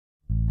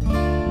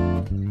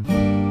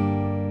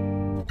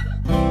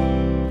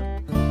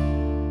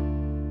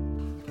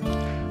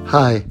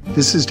Hi,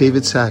 this is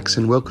David Sachs,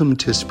 and welcome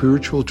to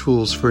Spiritual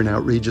Tools for an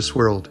Outrageous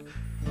World.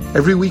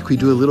 Every week we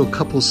do a little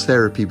couples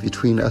therapy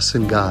between us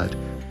and God.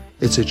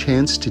 It's a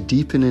chance to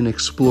deepen and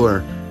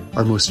explore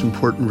our most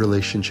important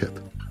relationship.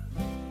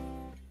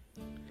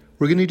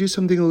 We're going to do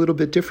something a little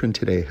bit different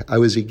today. I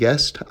was a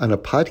guest on a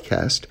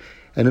podcast,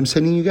 and I'm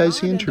sending you guys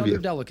the interview. God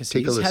and Other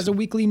Delicacies has a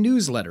weekly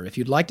newsletter. If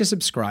you'd like to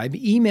subscribe,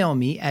 email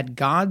me at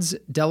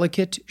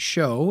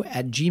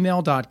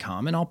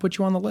godsdelicateshow@gmail.com, and I'll put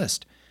you on the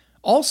list.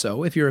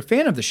 Also, if you're a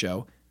fan of the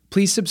show,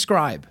 please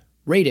subscribe,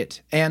 rate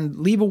it, and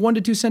leave a 1 to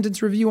 2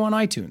 sentence review on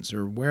iTunes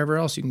or wherever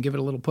else you can give it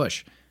a little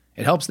push.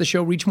 It helps the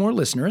show reach more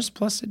listeners,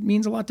 plus it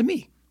means a lot to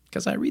me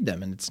because I read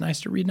them, and it's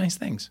nice to read nice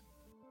things.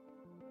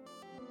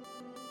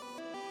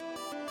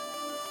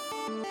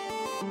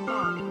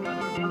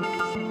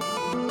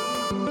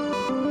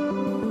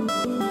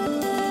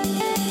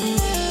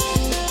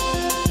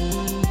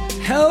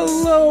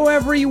 Hello,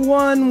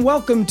 everyone.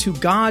 Welcome to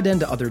God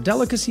and Other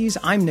Delicacies.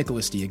 I'm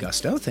Nicholas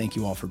D'Augusto. Thank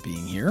you all for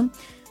being here.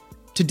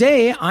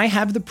 Today, I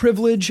have the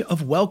privilege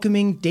of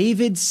welcoming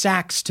David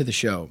Sachs to the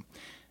show.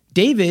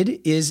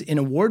 David is an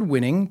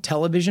award-winning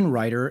television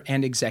writer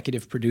and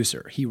executive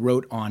producer. He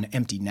wrote on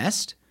Empty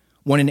Nest,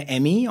 won an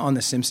Emmy on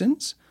The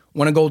Simpsons,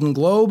 won a Golden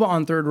Globe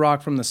on Third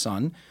Rock from the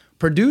Sun,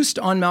 produced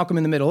on Malcolm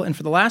in the Middle, and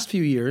for the last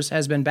few years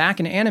has been back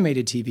in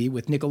animated TV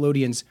with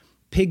Nickelodeon's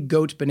Pig,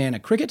 Goat, Banana,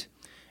 Cricket,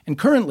 and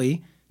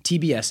currently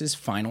TBS's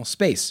Final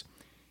Space.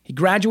 He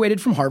graduated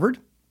from Harvard,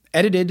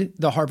 edited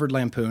the Harvard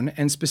Lampoon,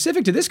 and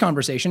specific to this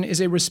conversation is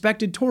a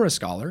respected Torah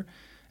scholar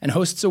and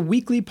hosts a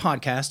weekly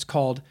podcast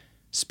called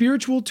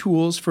Spiritual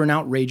Tools for an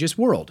Outrageous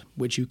World,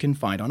 which you can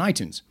find on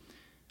iTunes.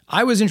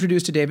 I was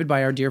introduced to David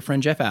by our dear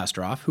friend Jeff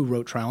Astroff, who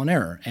wrote Trial and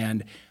Error,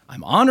 and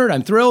I'm honored,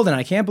 I'm thrilled, and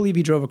I can't believe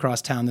he drove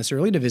across town this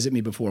early to visit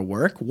me before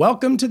work.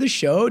 Welcome to the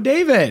show,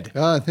 David.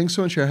 Thanks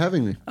so much for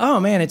having me.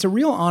 Oh, man, it's a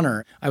real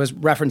honor. I was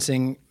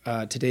referencing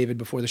to David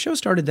before the show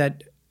started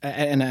that,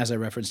 and as I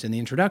referenced in the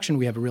introduction,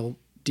 we have a real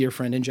dear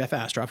friend in Jeff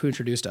Astroff who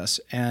introduced us.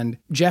 And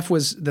Jeff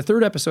was the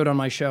third episode on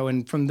my show,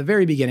 and from the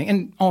very beginning,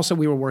 and also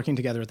we were working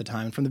together at the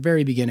time, and from the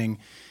very beginning,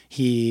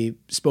 he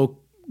spoke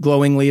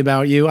glowingly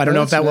about you. I don't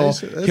know if that nice.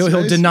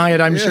 he'll deny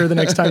it, I'm sure, the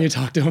next time you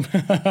talk to him.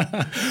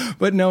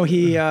 But no,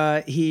 he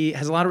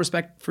has a lot of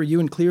respect for you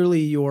and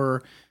clearly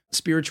your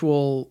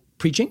spiritual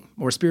preaching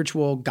or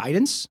spiritual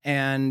guidance.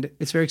 And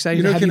it's very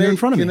exciting to have you here in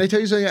front of me. Can I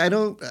tell you something? I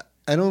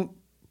don't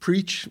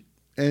preach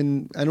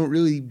and I don't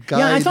really guide.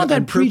 Yeah, I thought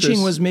that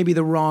preaching was maybe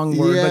the wrong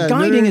word, but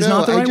guiding is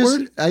not the right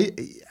word. I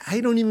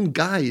don't even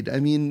guide. I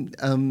mean,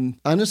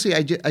 honestly,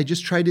 I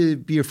just try to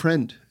be a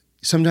friend.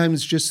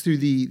 Sometimes just through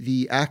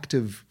the act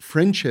of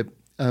friendship,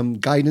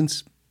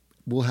 guidance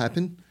will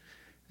happen.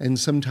 And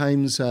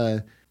sometimes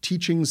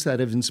teachings that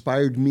have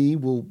inspired me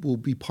will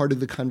be part of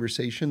the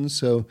conversation.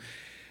 So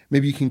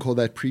maybe you can call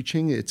that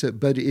preaching.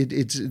 But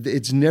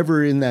it's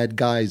never in that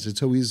guise.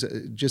 It's always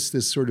just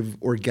this sort of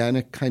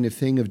organic kind of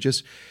thing of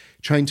just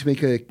trying to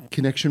make a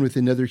connection with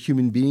another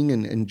human being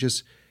and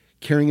just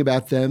caring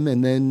about them,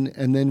 and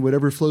then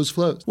whatever flows.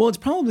 Well, it's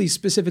probably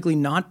specifically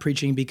not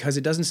preaching because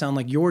it doesn't sound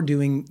like you're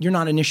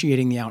not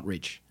initiating the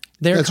outreach.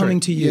 They're coming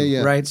to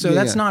you, right? So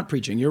that's not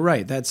preaching. You're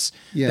right. That's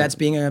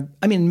being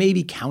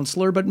maybe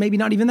counselor, but maybe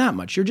not even that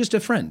much. You're just a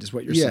friend, is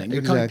what you're saying.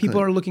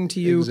 People are looking to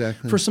you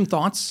for some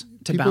thoughts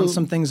to bounce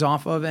some things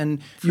off of,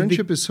 and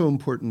friendship is so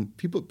important.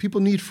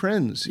 People need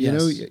friends.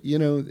 Yes. You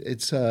know,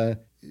 it's a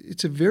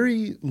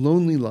very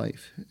lonely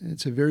life.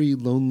 It's a very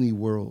lonely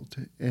world,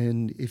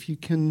 and if you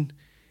can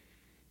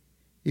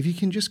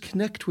just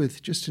connect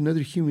with just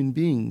another human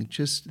being,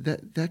 just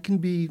that can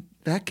be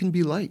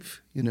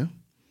life, you know?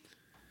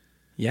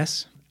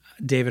 Yes.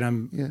 David,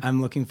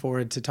 I'm looking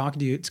forward to talking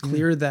to you. It's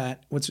clear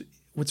that what's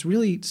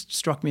really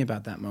struck me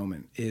about that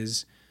moment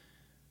is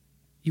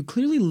you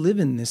clearly live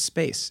in this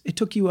space. It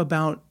took you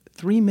about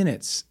 3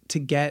 minutes to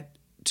get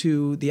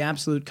to the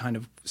absolute kind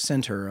of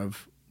center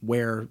of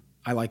where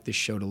I like this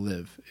show to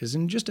live, is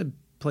in just a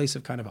place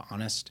of kind of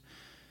honest,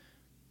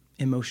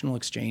 emotional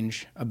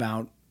exchange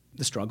about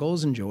the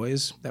struggles and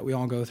joys that we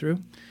all go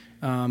through.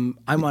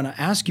 I want to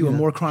ask you a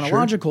more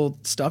chronological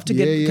stuff to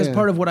get, because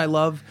part of what I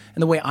love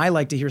and the way I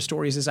like to hear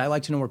stories is I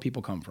like to know where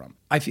people come from.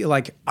 I feel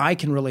like I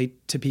can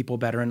relate to people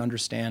better and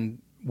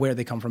understand where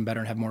they come from better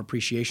and have more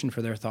appreciation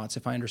for their thoughts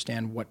if I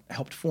understand what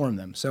helped form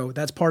them. So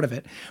that's part of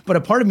it. But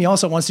a part of me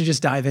also wants to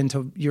just dive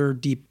into your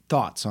deep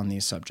thoughts on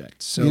these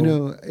subjects. So, you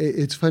know,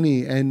 it's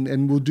funny,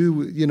 and we'll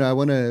do, you know, I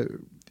want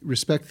to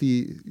respect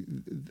the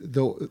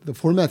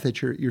format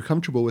that you're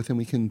comfortable with, and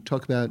we can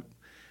talk about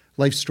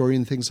life story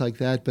and things like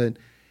that. But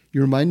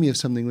you remind me of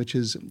something, which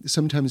is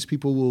sometimes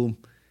people will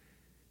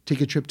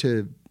take a trip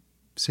to,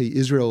 say,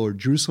 Israel or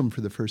Jerusalem for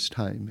the first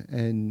time,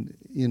 and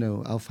you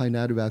know, I'll find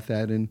out about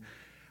that, and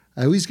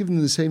I always give them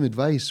the same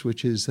advice,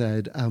 which is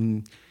that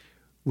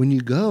when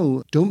you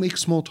go, don't make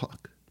small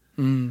talk.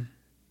 You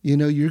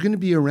know, you're going to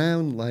be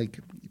around like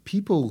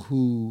people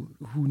who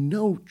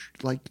know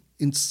like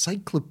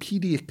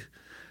encyclopedic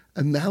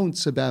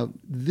amounts about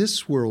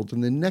this world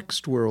and the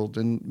next world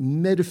and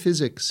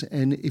metaphysics.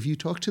 And if you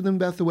talk to them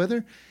about the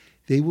weather,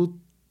 they will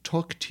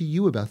talk to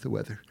you about the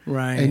weather.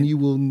 Right. And you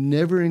will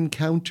never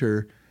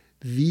encounter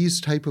these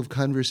type of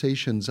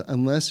conversations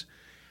unless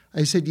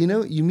I said,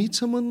 you meet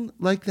someone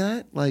like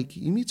that, like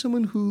you meet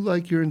someone who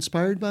like you're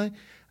inspired by,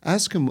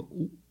 ask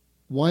them,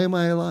 why am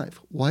I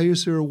alive? Why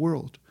is there a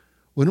world?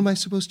 What am I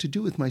supposed to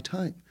do with my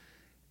time?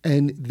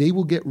 And they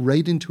will get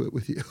right into it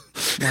with you.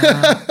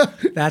 Wow.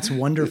 That's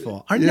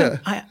wonderful.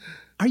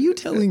 Are you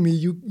telling me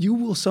you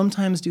will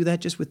sometimes do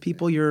that just with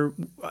people you're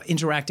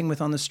interacting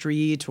with on the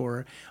street,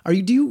 or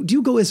do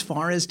you go as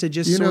far as to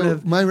just sort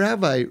of? My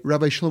Rabbi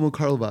Shlomo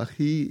Carlebach,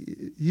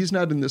 he's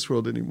not in this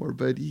world anymore,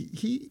 but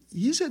he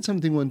said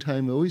something one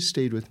time that always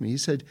stayed with me. He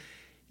said,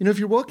 if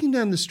you're walking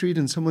down the street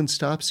and someone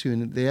stops you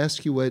and they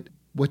ask you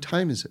what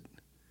time is it,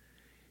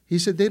 he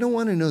said they don't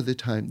want to know the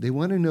time. They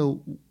want to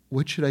know,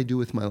 what should I do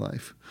with my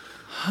life?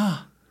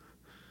 Huh.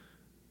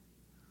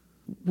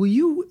 Will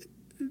you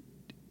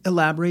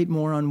elaborate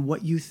more on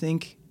what you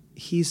think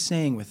he's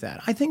saying with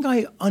that? I think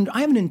I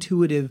have an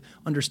intuitive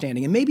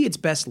understanding, and maybe it's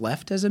best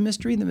left as a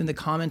mystery. I mean, the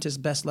comment is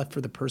best left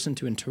for the person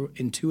to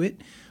intuit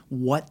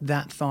what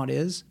that thought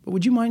is. But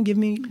would you mind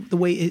giving me the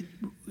way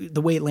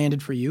it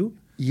landed for you?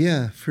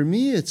 Yeah, for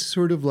me, it's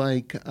sort of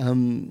like.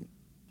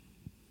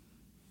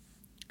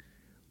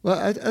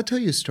 I'll tell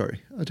you a story.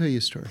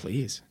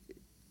 Please.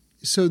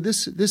 So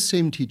this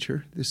same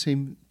teacher who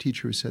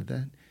said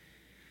that,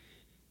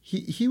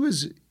 he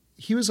was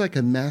like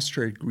a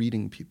master at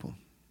greeting people.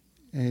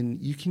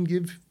 And you can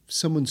give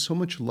someone so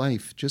much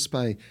life just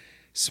by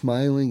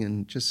smiling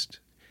and just...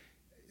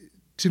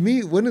 To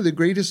me, one of the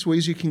greatest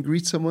ways you can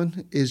greet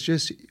someone is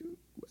just,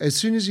 as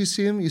soon as you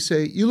see them, you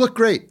say, "You look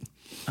great."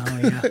 Oh,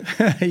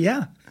 yeah.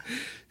 Yeah.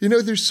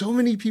 There's so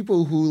many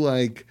people who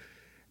like...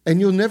 And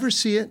you'll never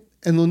see it,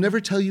 and they'll never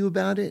tell you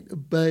about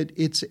it, but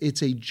it's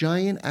a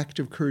giant act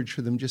of courage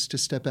for them just to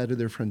step out of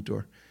their front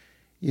door.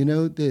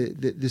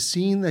 The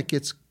scene that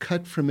gets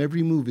cut from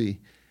every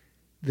movie,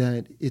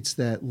 that it's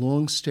that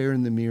long stare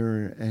in the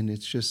mirror, and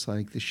it's just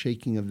like the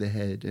shaking of the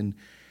head,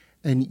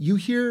 and you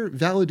hear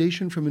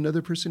validation from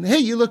another person. "Hey,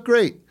 you look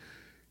great."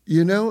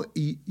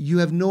 You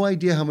have no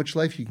idea how much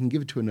life you can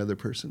give to another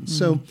person. Mm-hmm.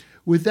 So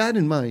with that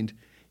in mind,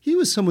 he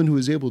was someone who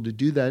was able to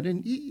do that,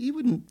 and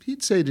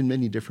he'd say it in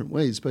many different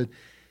ways. But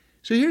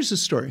so here's the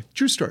story,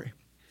 true story.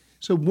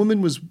 So a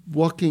woman was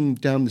walking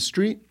down the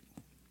street,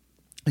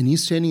 and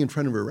he's standing in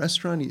front of a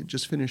restaurant. He had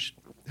just finished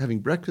having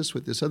breakfast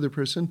with this other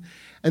person,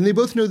 and they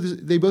both knew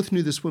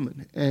this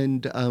woman.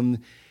 And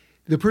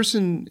the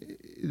person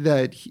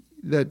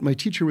that my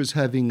teacher was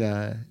having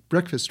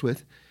breakfast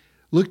with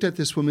looked at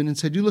this woman and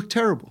said, "You look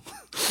terrible."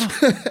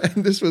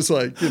 And this was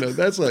like,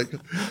 that's like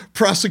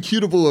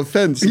prosecutable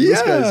offense in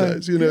this guy's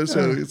eyes,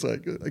 So it's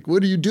like,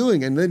 what are you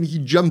doing? And then he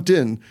jumped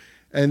in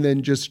and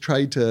then just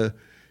tried to,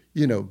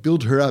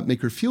 build her up,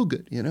 make her feel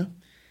good,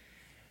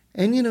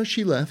 And,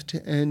 she left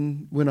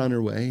and went on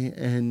her way.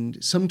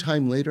 And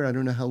sometime later, I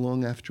don't know how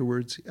long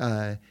afterwards,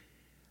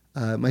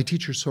 my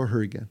teacher saw her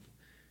again.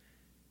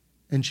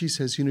 And she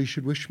says, you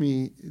should wish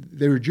me,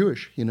 they were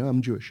Jewish,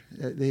 I'm Jewish.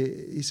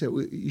 He said,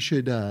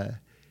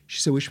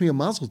 she said, wish me a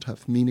mazel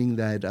tov, meaning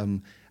that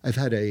I've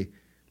had a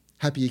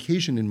happy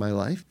occasion in my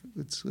life.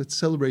 Let's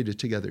celebrate it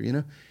together,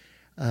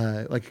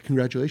 like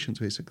congratulations,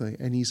 basically.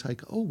 And he's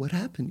like, "Oh, what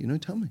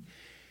happened? Tell me."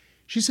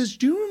 She says,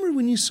 "Do you remember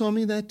when you saw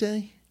me that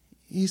day?"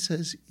 He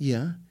says,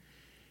 "Yeah."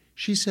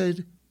 She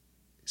said,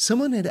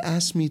 "Someone had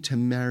asked me to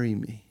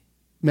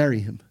marry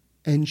him.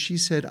 And she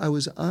said, I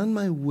was on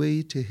my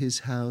way to his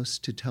house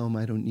to tell him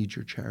I don't need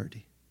your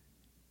charity.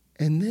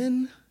 And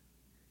then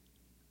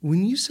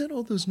when you said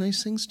all those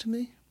nice things to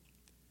me,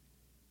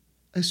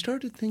 I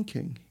started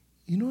thinking,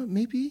 you know what,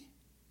 maybe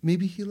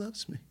he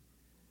loves me."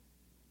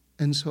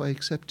 And so I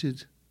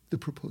accepted the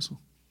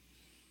proposal.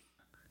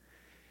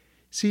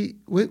 See,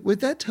 what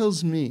that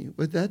tells me,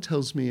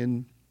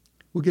 and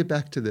we'll get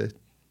back to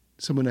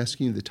someone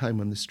asking you the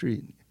time on the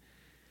street.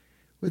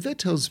 What that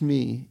tells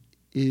me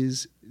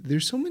is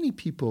there's so many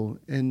people,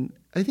 and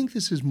I think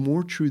this is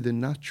more true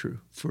than not true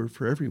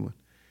for everyone.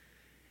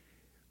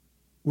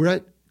 We're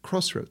at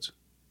crossroads.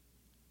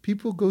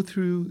 People go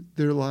through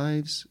their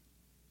lives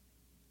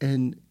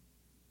and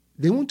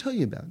they won't tell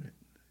you about it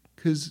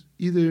because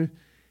either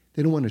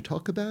they don't want to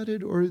talk about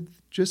it, or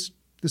just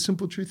the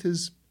simple truth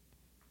is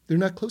they're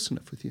not close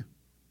enough with you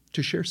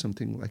to share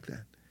something like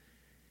that.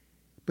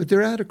 But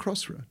they're at a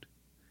crossroad.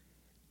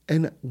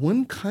 And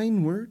one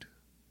kind word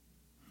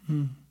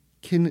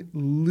can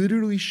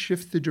literally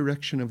shift the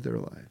direction of their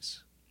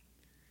lives.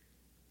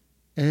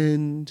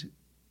 And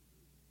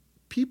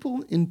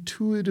people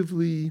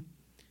intuitively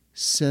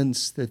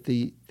sense that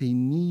they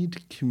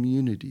need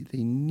community.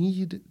 They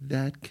need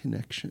that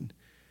connection.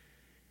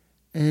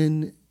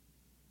 And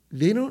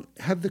they don't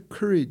have the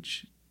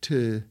courage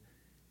to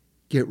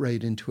get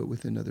right into it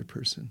with another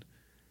person.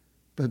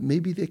 But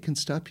maybe they can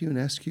stop you and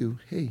ask you,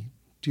 "Hey,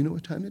 do you know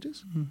what time it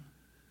is?" Mm-hmm.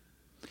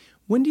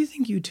 When do you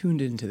think you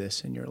tuned into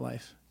this in your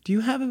life?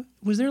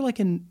 Was there like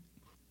an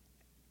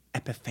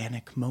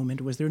epiphanic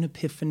moment? Was there an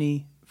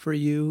epiphany for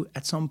you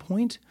at some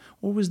point?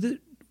 Or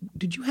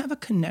did you have a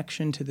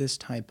connection to this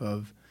type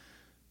of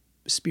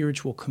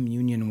spiritual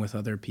communion with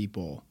other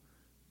people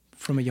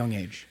from a young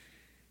age?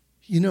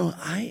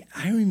 I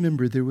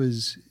remember there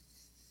was,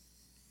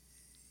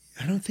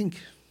 I don't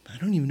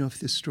even know if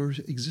this store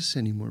exists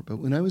anymore, but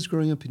when I was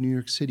growing up in New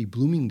York City,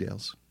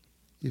 Bloomingdale's.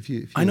 If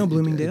you I know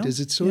Bloomingdale's. Does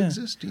it still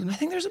exist? Do you know? I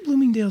think there's a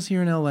Bloomingdale's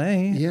here in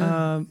L.A.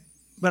 Yeah.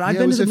 But I've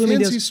been to the Bloomingdale's. It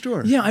was a fancy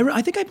store. Yeah,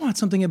 I think I bought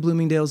something at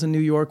Bloomingdale's in New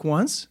York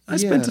once. I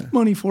spent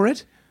money for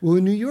it. Well,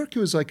 in New York, it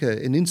was like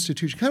an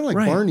institution, kind of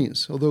like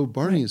Barney's, although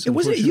Barney's, It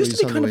used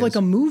to be kind of like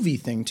a movie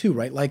thing too,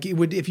 right? Like it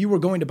would, if you were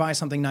going to buy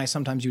something nice,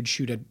 sometimes you'd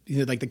shoot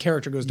like the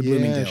character goes to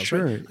Bloomingdale's.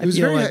 Sure. Right?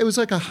 It was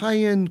like a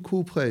high-end,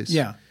 cool place.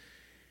 Yeah.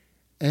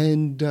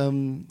 And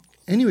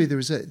anyway, there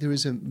was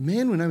a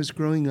man when I was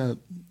growing up,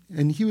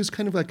 and he was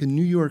kind of like a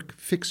New York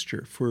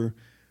fixture for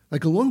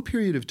like a long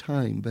period of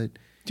time, but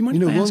do you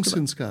mind if I long ask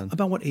since gone.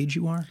 About what age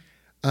you are?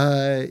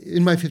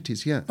 In my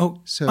 50s, yeah.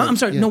 Oh, so I'm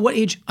sorry. Yeah. No, what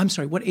age? I'm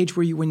sorry. What age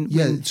were you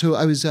when? So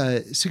I was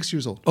 6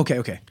 years old.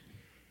 Okay.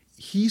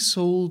 He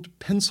sold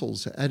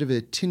pencils out of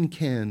a tin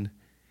can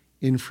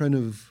in front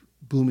of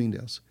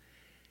Bloomingdale's.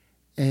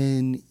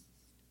 And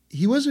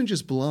he wasn't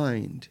just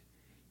blind.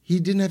 He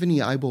didn't have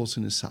any eyeballs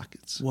in his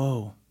sockets.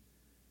 Whoa.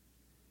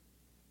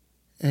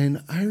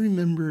 And I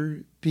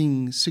remember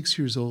being 6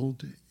 years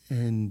old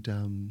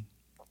and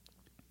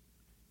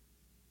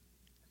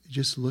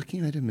just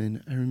looking at him,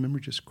 and I remember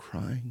just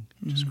crying,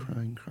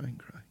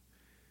 crying.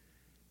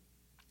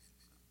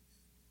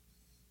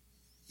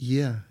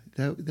 Yeah,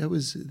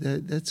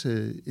 that's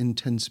an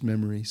intense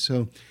memory.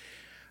 So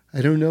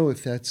I don't know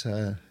if that's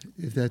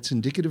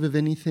indicative of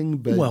anything,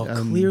 but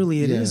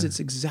clearly it is. It's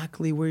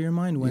exactly where your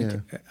mind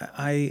went.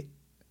 Yeah.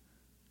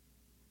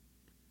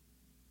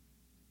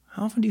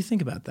 How often do you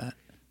think about that?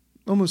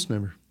 Almost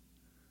never.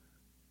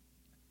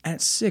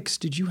 At 6,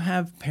 did you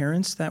have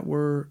parents that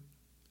were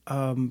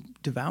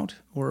devout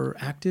or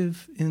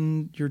active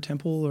in your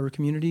temple or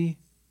community?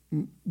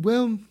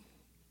 Well,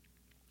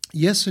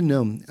 yes and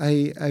no.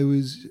 I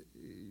was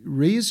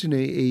raised in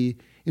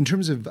in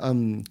terms of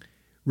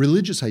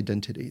religious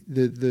identity.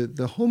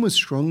 The home was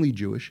strongly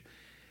Jewish,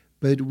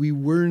 but we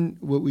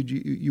weren't what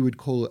you would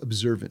call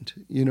observant.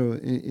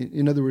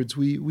 In other words,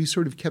 we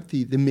sort of kept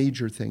the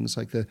major things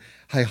like the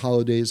high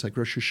holidays like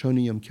Rosh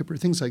Hashanah, Yom Kippur,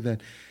 things like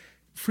that.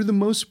 For the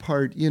most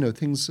part,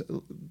 things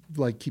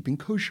like keeping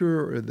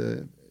kosher or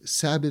the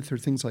Sabbath or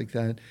things like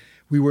that,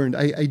 we weren't.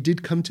 I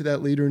did come to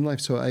that later in life,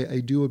 so I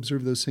do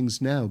observe those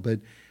things now, but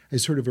I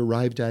sort of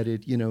arrived at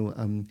it,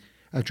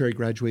 after I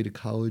graduated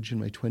college in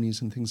my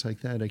 20s and things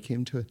like that, I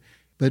came to it.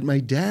 But my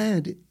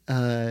dad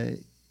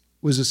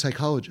was a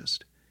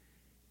psychologist,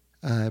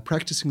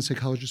 practicing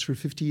psychologist for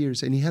 50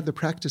 years, and he had the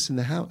practice in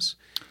the house.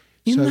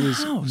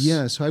 House?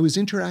 Yeah, so I was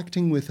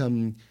interacting with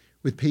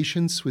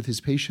patients, with his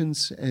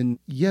patients, and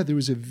there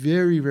was a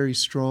very, very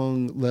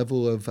strong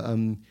level of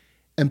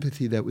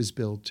empathy that was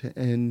built.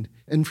 And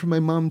for my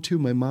mom too,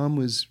 my mom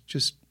was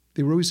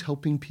they were always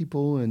helping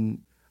people.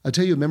 And I'll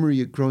tell you a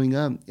memory growing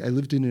up. I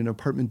lived in an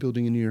apartment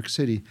building in New York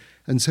City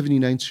on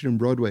 79th Street and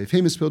Broadway, a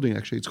famous building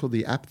actually. It's called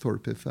the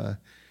Apthorpe, if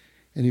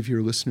any of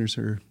your listeners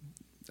are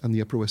on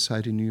the Upper West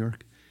Side in New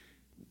York.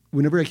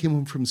 Whenever I came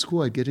home from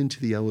school, I'd get into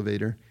the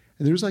elevator,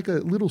 and there was like a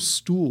little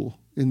stool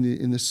in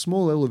the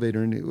small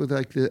elevator, and it was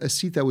like a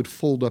seat that would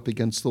fold up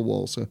against the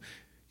wall. So,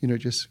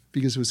 just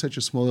because it was such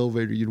a small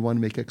elevator, you'd want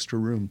to make extra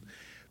room.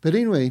 But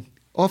anyway,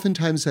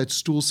 oftentimes that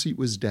stool seat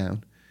was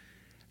down,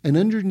 and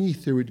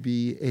underneath there would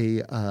be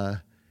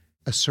a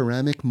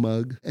ceramic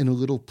mug and a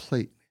little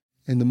plate,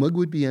 and the mug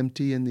would be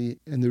empty, and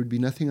there would be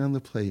nothing on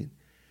the plate.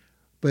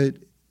 But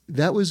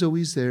that was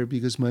always there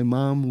because my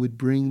mom would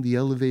bring the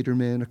elevator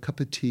man a cup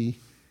of tea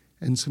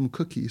and some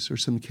cookies or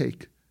some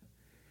cake.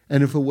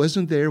 And if it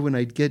wasn't there when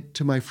I'd get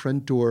to my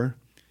front door,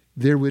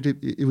 it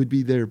would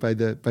be there by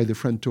the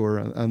front door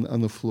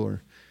on the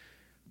floor.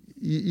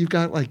 You've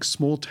got like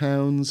small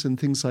towns and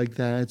things like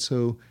that.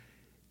 So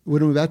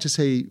what I'm about to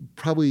say,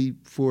 probably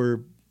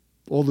for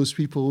all those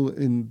people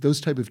in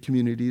those type of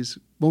communities,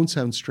 won't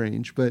sound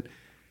strange, but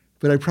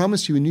I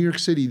promise you in New York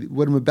City,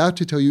 what I'm about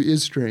to tell you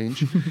is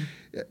strange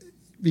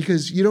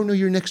because you don't know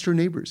your next door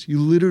neighbors. You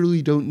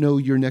literally don't know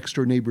your next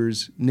door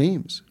neighbors'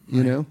 names,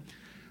 you know?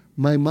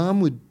 My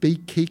mom would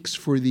bake cakes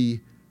for the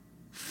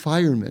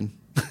firemen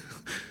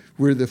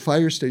where the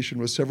fire station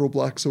was several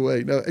blocks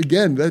away. Now,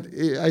 again, that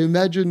I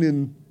imagine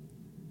in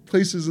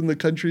places in the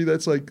country,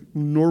 that's like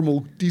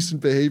normal, decent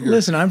behavior.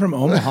 Listen, I'm from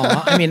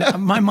Omaha. I mean,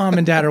 my mom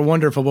and dad are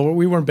wonderful, but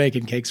we weren't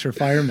baking cakes for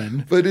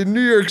firemen. But in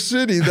New York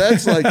City,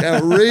 that's like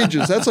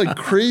outrageous. That's like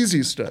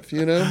crazy stuff,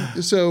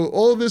 So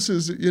all this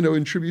is,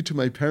 in tribute to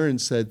my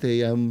parents that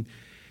they,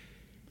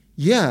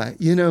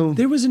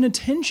 There was an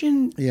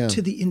attention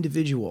to the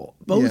individual,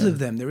 both of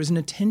them. There was an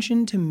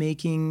attention to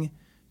making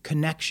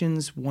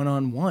connections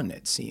one-on-one,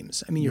 it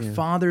seems. I mean, your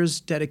father's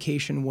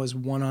dedication was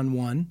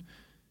one-on-one.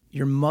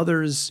 Your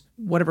mother's,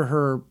 whatever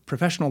her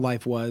professional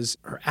life was,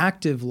 her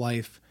active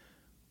life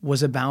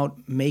was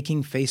about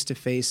making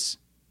face-to-face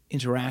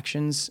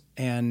interactions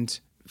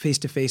and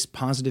face-to-face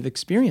positive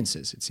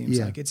experiences, it seems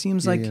like. It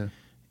seems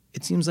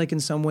like in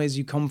some ways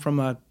you come from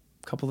a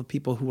couple of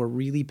people who are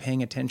really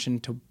paying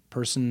attention to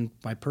person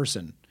by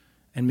person.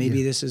 And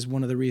maybe this is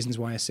one of the reasons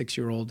why a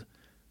 6-year-old,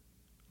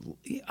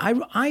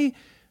 I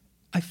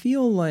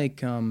feel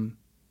like I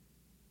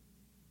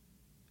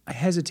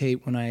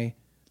hesitate when I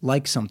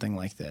like something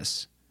like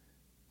this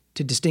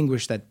to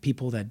distinguish that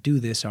people that do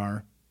this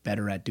are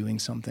better at doing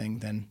something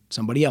than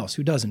somebody else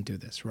who doesn't do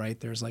this, right?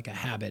 There's like a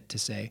habit to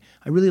say,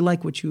 I really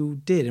like what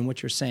you did and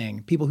what you're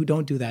saying. People who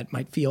don't do that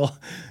might feel,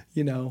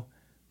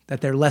 that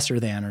they're lesser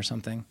than or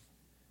something.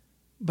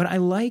 But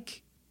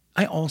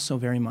I also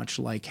very much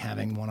like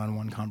having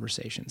one-on-one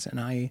conversations. And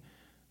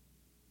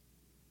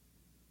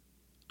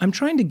I'm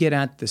trying to get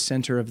at the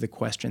center of the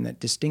question that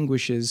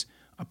distinguishes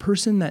a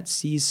person that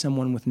sees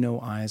someone with no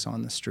eyes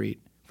on the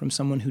street from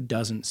someone who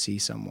doesn't see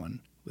someone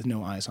with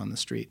no eyes on the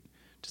street.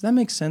 Does that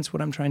make sense,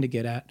 what I'm trying to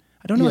get at?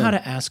 I don't know how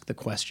to ask the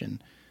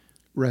question.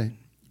 Right.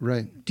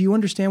 Do you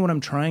understand what I'm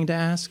trying to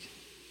ask?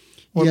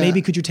 Or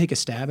maybe could you take a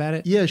stab at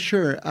it? Yeah,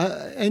 sure.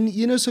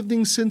 And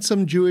something, since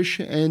I'm Jewish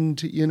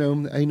and,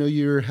 I know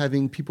you're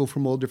having people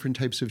from all different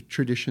types of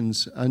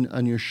traditions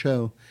on your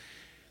show.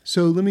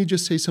 So let me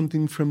just say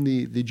something from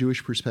the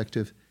Jewish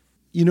perspective.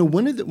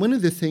 One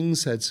of the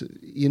things that's,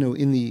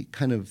 in the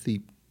kind of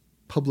the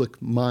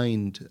public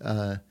mind,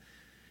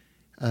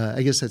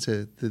 I guess that's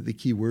the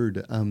key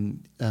word,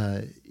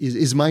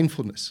 is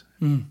mindfulness.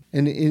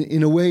 And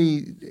in a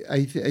way,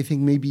 I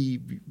think maybe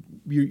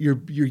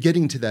you're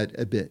getting to that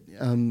a bit.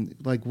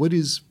 What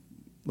is,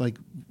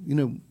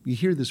 you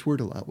hear this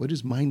word a lot. What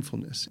is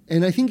mindfulness?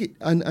 And I think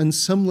on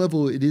some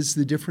level, it is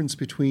the difference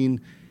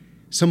between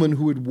someone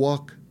who would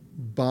walk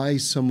by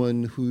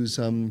someone who's,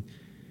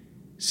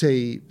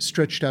 say,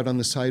 stretched out on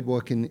the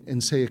sidewalk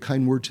and say a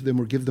kind word to them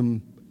or give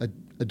them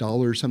a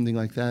dollar or something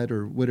like that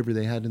or whatever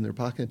they had in their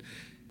pocket,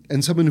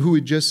 and someone who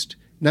would just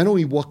not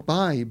only walk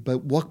by,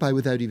 but walk by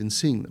without even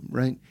seeing them,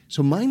 right?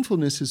 So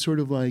mindfulness is sort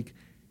of like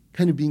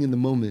kind of being in the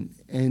moment.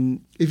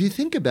 And if you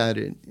think about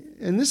it,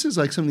 and this is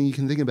like something you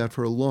can think about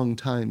for a long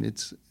time,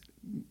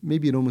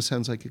 maybe it almost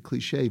sounds like a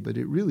cliche, but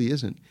it really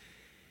isn't.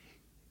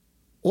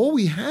 All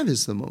we have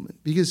is the moment,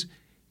 because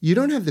you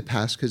don't have the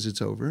past because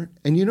it's over,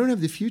 and you don't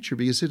have the future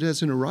because it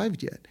hasn't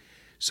arrived yet.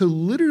 So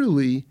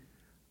literally,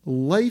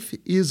 life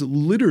is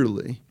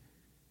literally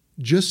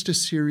just a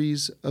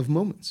series of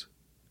moments.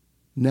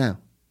 Now.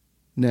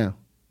 And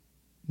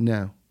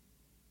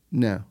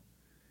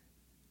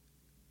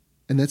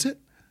that's it.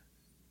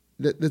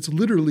 That's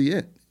literally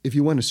it, if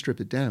you want to strip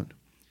it down.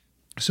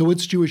 So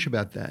what's Jewish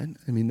about that?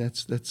 I mean,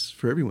 that's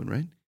for everyone,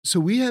 right? So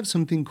we have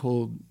something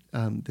called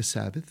the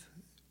Sabbath,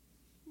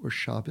 or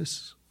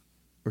Shabbos,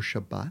 or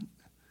Shabbat.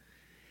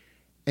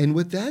 And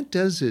what that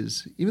does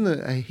is, even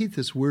though I hate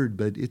this word,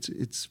 but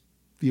it's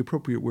the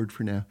appropriate word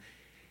for now,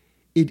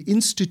 it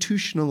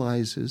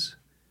institutionalizes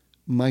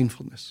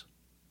mindfulness.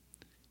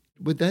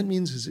 What that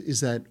means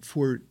is that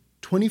for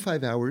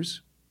 25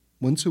 hours,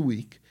 once a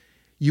week,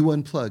 you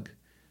unplug.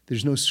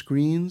 There's no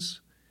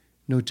screens,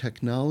 no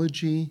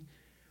technology.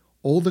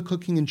 All the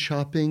cooking and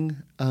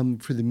shopping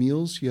for the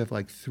meals, you have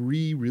like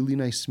 3 really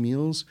nice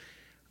meals.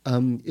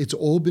 It's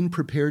all been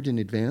prepared in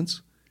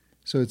advance.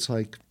 So it's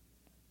like,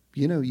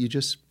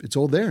 it's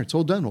all there. It's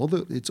all done.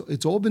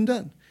 It's all been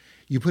done.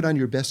 You put on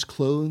your best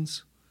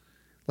clothes.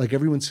 Like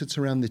everyone sits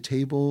around the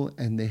table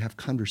and they have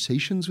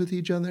conversations with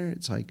each other.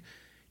 It's like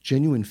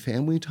genuine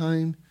family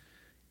time.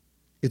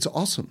 It's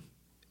awesome.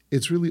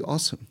 It's really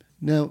awesome.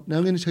 Now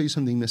I'm going to tell you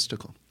something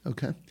mystical,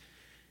 okay?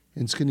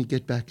 And it's going to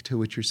get back to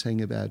what you're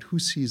saying about who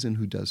sees and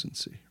who doesn't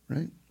see,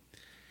 right?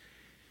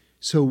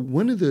 So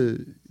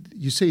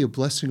you say a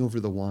blessing over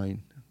the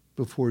wine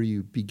before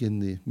you begin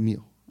the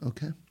meal,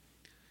 okay?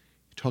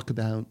 You talk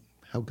about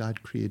how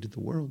God created the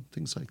world,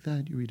 things like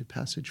that. You read a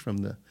passage from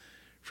the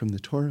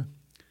Torah.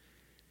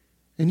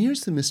 And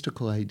here's the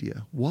mystical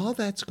idea. While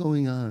that's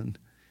going on,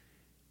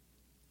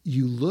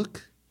 you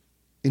look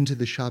into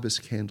the Shabbos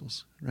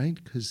candles, right?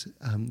 Because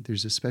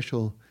there's a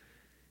special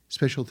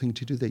thing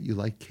to do that you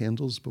light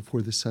candles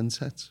before the sun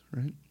sets,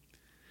 right?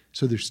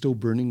 So they're still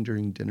burning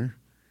during dinner.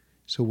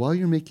 So while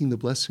you're making the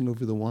blessing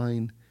over the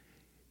wine,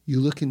 you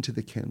look into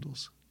the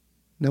candles.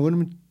 Now what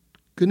I'm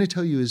going to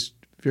tell you is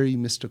very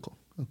mystical,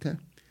 okay?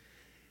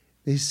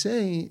 They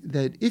say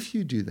that if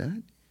you do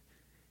that,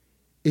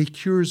 it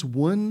cures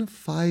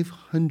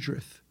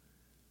 1/500th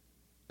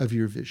of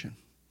your vision.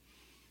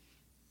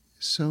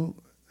 So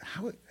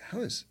how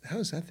is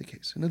that the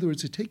case? In other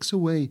words, it takes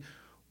away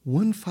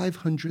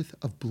 1/500th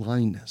of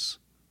blindness.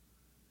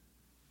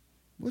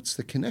 What's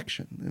the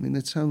connection? I mean,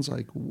 that sounds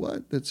like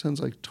what? That sounds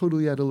like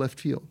totally out of left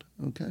field,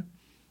 okay?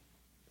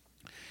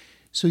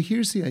 So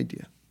here's the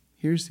idea.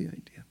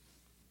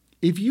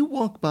 If you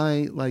walk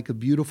by like a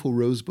beautiful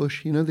rose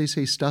bush, they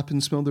say stop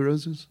and smell the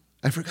roses.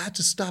 I forgot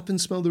to stop and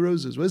smell the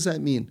roses. What does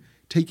that mean?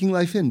 Taking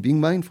life in,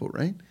 being mindful,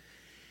 right?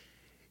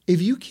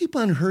 If you keep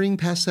on hurrying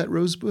past that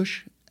rose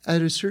bush,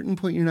 at a certain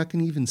point, you're not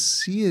going to even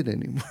see it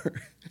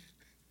anymore.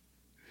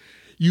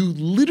 You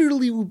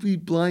literally will be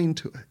blind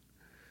to it.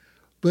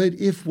 But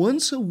if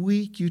once a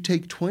week you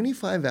take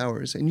 25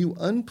 hours and you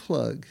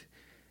unplug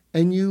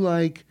and you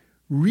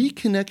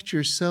reconnect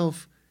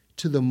yourself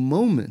to the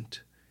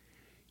moment,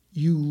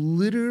 you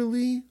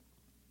literally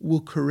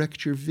will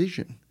correct your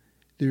vision.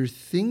 There are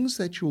things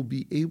that you'll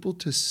be able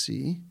to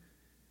see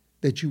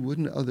that you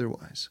wouldn't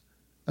otherwise,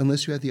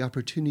 unless you had the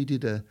opportunity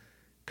to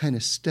kind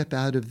of step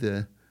out of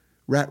the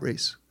rat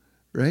race,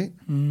 right?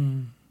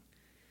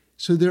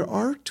 So there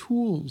are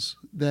tools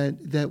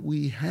that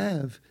we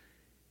have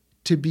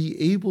to be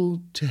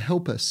able to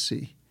help us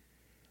see.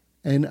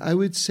 And I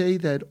would say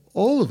that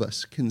all of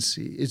us can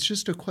see. It's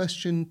just a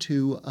question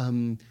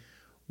to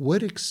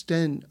what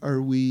extent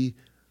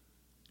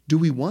do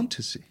we want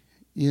to see,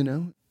 you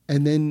know?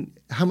 And then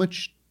how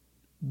much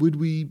would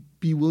we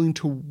be willing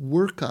to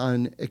work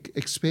on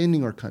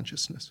expanding our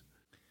consciousness?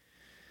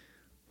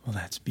 Well,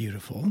 that's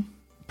beautiful.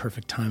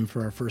 Perfect time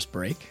for our first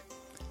break.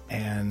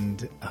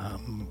 And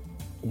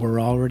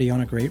we're already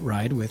on a great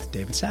ride with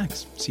David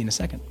Sacks. See you in a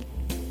second.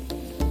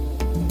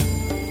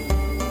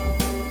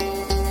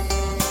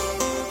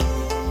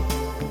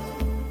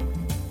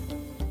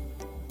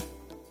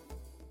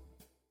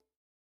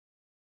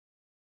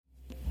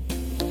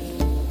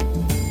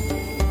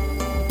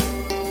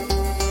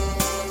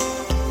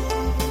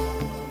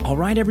 All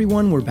right,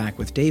 everyone, we're back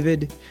with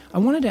David. I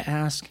wanted to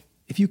ask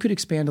if you could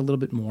expand a little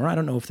bit more. I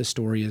don't know if the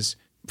story is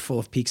full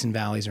of peaks and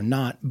valleys or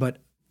not, but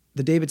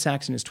the David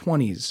Sacks in his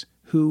 20s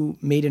who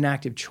made an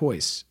active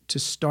choice to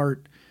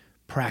start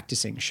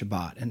practicing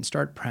Shabbat and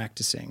start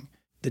practicing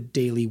the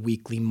daily,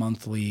 weekly,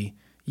 monthly,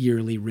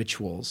 yearly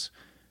rituals,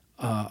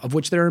 of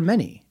which there are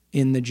many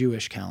in the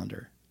Jewish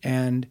calendar.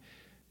 And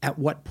at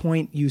what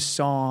point you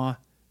saw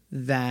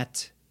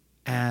that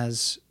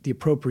as the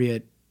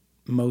appropriate,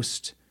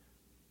 most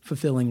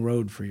fulfilling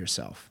road for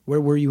yourself? Where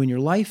were you in your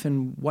life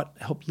and what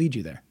helped lead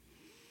you there?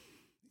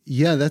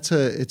 Yeah, it's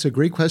a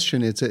great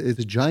question. It's a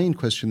giant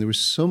question. There was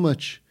so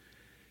much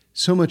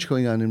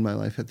going on in my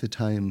life at the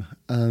time.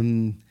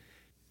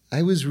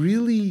 I was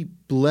really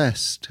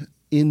blessed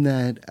in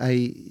that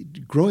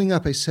growing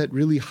up, I set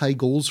really high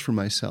goals for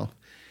myself.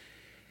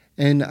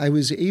 And I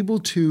was able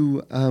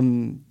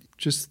to,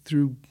 just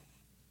through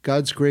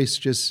God's grace,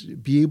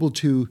 just be able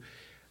to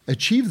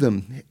achieve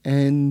them.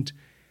 And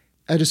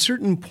at a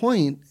certain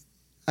point,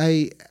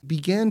 I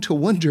began to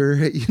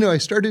wonder, I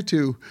started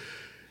to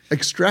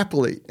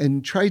extrapolate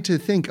and try to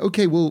think,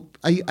 okay, well,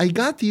 I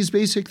got these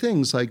basic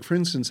things. Like, for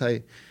instance,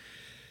 I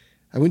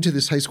went to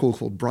this high school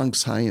called Bronx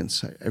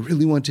Science. I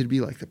really wanted to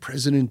be like the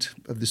president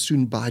of the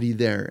student body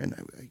there, and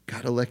I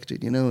got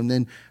elected, and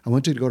then I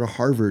wanted to go to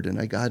Harvard, and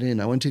I got in.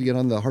 I wanted to get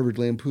on the Harvard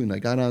Lampoon. I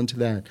got onto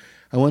that.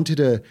 I wanted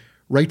to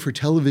write for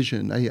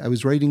television. I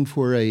was writing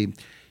for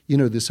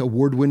this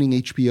award-winning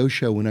HBO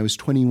show when I was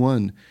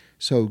 21.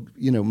 So,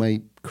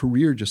 my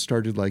career just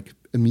started like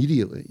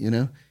immediately,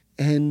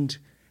 And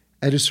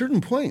at a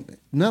certain point,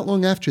 not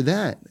long after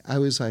that, I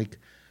was like,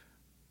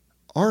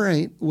 all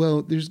right,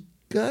 well, there's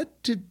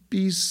got to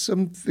be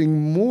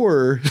something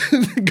more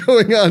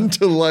going on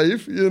to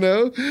life,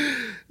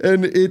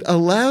 And it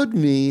allowed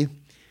me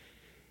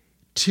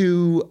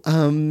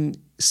to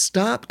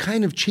stop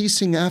kind of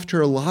chasing after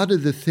a lot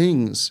of the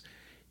things,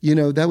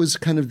 that was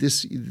kind of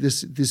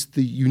the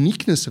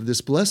uniqueness of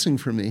this blessing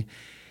for me.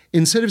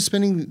 Instead of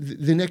spending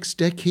the next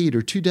decade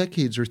or 2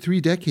 decades or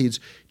 3 decades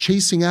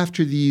chasing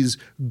after these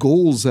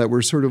goals that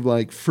were sort of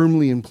like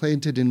firmly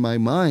implanted in my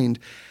mind,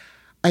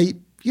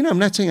 I'm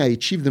not saying I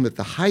achieved them at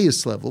the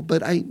highest level,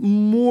 but I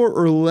more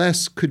or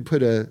less could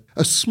put a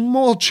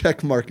small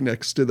check mark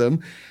next to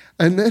them.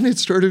 And then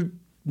it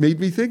made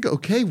me think,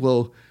 okay,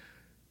 well,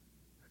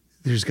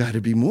 there's got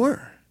to be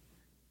more.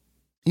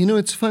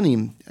 It's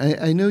funny.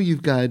 I know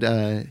you've got...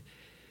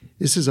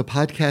 This is a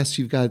podcast.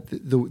 You've got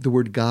the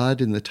word God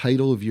in the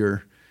title of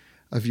your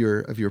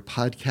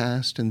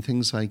podcast and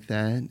things like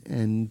that.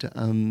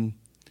 And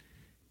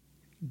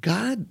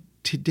God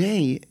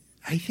today,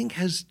 I think,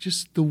 has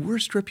just the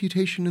worst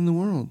reputation in the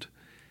world,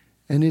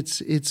 and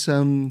it's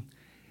kind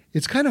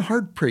of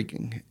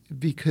heartbreaking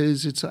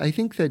because I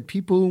think that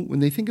people, when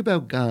they think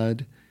about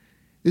God,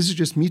 this is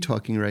just me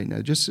talking right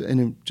now, just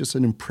an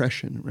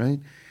impression, right?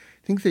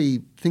 I think they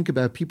think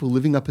about people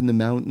living up in the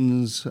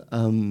mountains.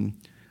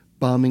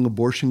 Bombing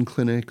abortion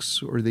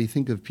clinics, or they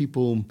think of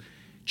people,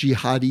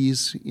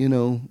 jihadis,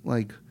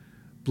 like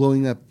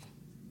blowing up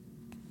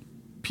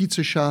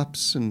pizza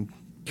shops and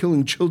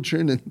killing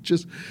children, and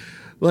just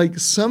like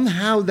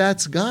somehow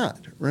that's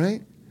God,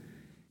 right?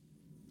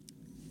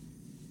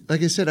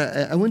 Like I said,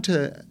 I went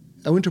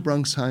to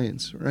Bronx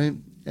Science, right?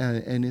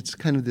 And it's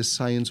kind of this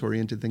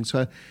science-oriented thing.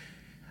 So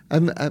I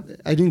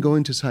didn't go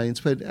into science,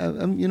 but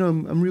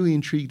I'm really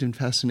intrigued and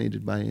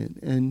fascinated by it.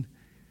 And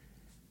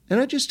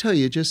I'll just tell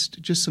you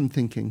just some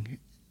thinking,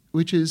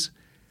 which is,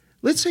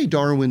 let's say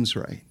Darwin's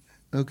right,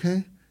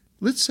 okay?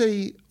 Let's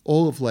say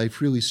all of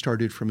life really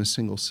started from a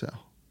single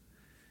cell.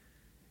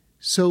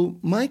 So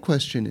my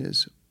question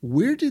is,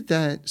 where did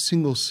that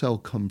single cell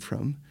come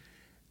from?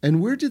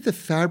 And where did the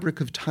fabric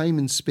of time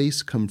and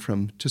space come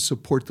from to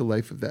support the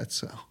life of that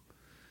cell?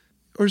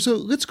 Or so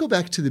let's go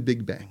back to the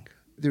Big Bang.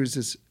 There's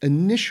this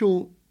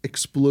initial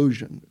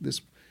explosion,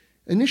 this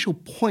initial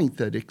point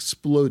that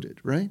exploded,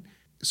 right?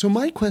 So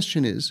my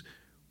question is,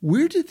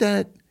 where did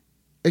that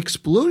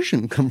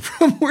explosion come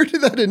from? Where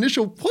did that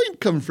initial point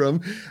come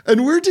from?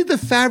 And where did the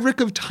fabric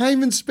of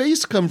time and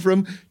space come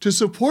from to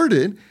support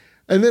it?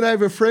 And then I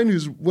have a friend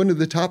who's one of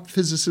the top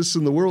physicists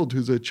in the world,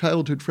 who's a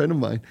childhood friend of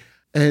mine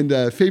and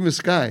a famous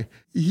guy.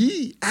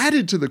 He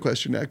added to the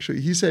question,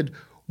 actually. He said,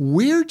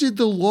 where did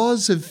the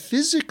laws of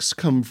physics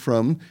come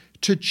from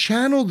to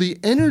channel the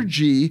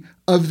energy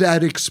of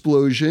that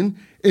explosion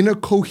in a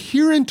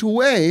coherent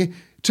way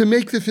to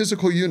make the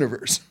physical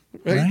universe?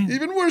 Right?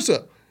 Even more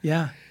so.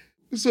 Yeah.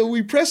 So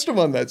we pressed him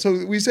on that.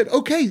 So we said,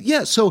 okay,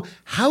 yeah, so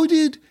how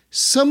did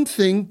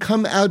something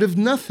come out of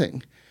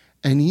nothing?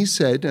 And he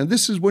said, and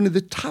this is one of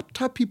the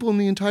top people in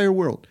the entire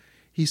world.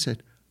 He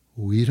said,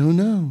 we don't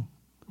know.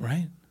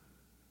 Right.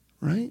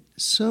 Right?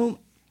 So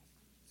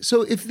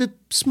if the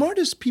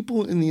smartest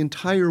people in the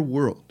entire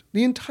world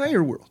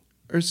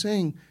are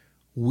saying,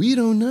 we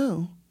don't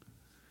know.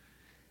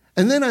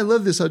 And then I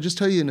love this. I'll just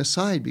tell you an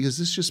aside because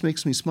this just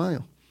makes me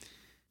smile.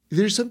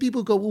 There's some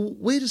people who go, well,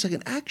 wait a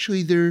second.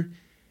 Actually, there are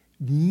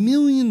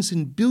millions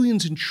and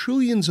billions and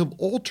trillions of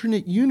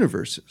alternate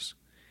universes.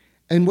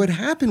 And what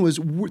happened was,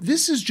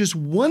 this is just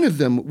one of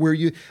them where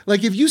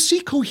like if you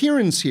see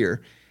coherence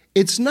here,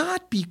 it's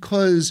not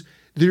because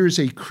there's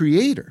a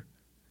creator.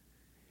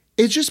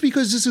 It's just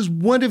because this is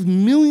one of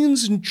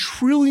millions and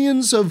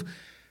trillions of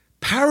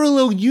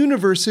parallel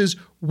universes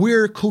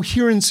where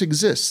coherence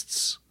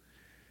exists.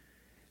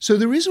 So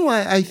the reason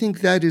why I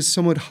think that is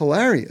somewhat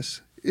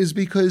hilarious is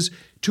because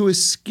to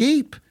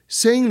escape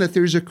saying that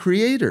there's a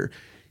creator,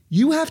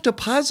 you have to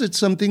posit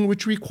something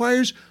which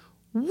requires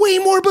way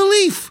more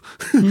belief.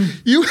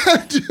 You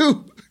have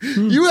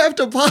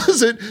to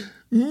posit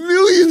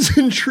millions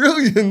and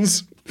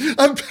trillions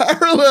of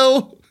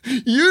parallel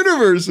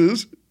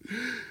universes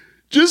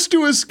just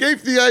to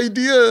escape the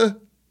idea.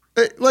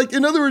 Like,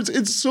 in other words,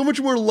 it's so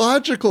much more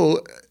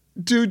logical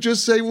to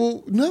just say,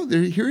 well, no,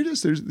 here it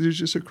is. There's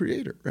just a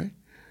creator, right?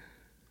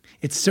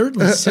 It's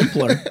certainly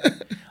simpler.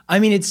 I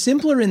mean, it's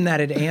simpler in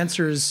that it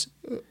answers,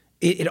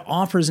 it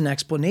offers an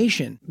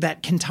explanation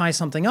that can tie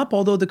something up,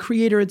 although the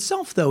creator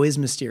itself, though, is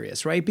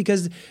mysterious, right?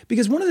 Because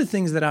one of the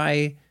things that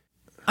I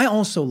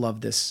also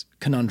love this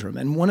conundrum,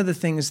 and one of the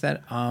things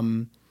that,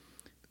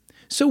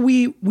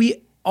 so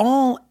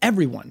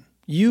everyone,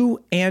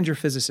 you and your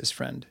physicist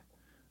friend,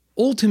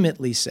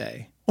 ultimately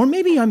say, or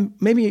maybe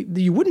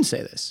you wouldn't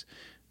say this,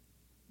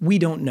 we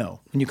don't know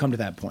when you come to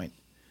that point.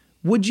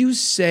 Would you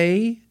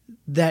say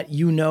that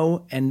you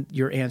know and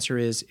your answer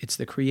is it's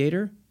the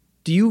creator?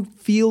 Do you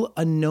feel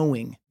a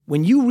knowing?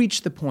 When you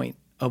reach the point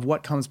of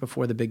what comes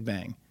before the Big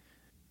Bang,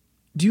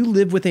 do you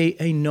live with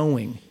a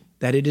knowing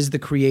that it is the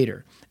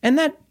creator? And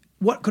that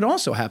what could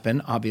also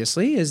happen,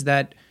 obviously, is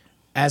that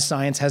as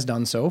science has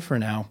done so for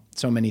now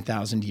so many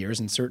thousand years,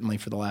 and certainly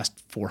for the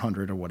last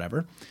 400 or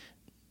whatever,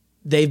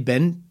 they've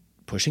been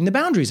pushing the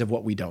boundaries of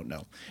what we don't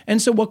know.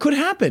 And so what could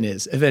happen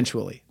is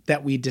eventually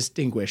that we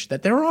distinguish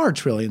that there are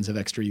trillions of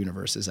extra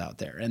universes out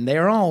there, and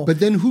they're all... But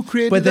then who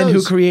created those? But then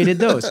who created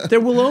those?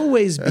 There will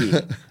always be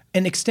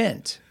an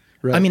extent.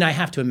 Right. I mean, I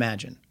have to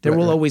imagine. There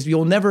will always...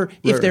 You'll never...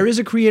 If there is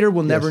a creator,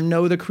 we'll never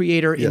know the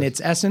creator in its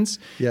essence.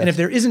 Yes. And if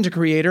there isn't a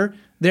creator,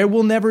 there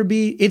will never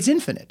be... It's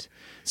infinite.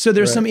 So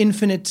there's some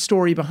infinite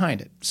story behind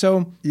it.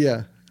 So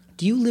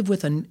do you live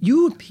with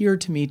you appear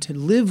to me to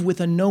live with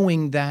a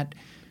knowing that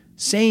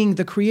saying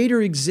the creator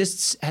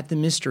exists at the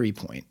mystery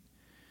point,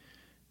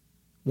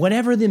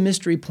 whatever the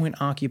mystery point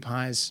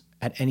occupies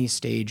at any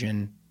stage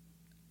in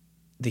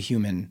the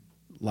human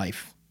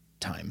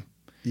lifetime,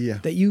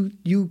 that you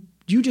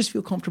just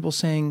feel comfortable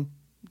saying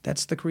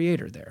that's the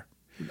creator there.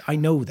 I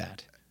know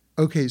that.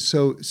 Okay,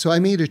 so I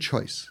made a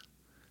choice.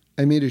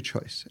 And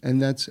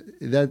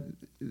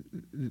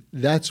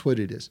that's what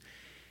it is.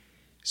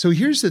 So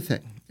here's the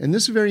thing, and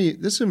this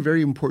is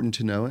very important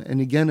to know.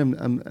 And again,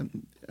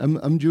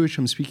 I'm Jewish.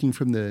 I'm speaking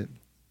from the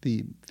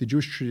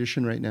Jewish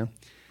tradition right now.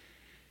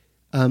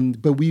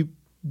 But we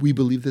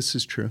believe this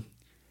is true,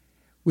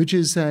 which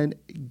is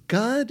that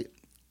God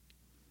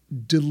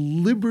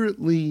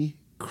deliberately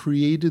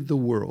created the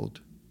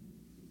world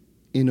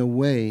in a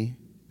way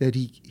that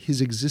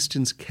his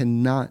existence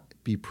cannot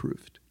be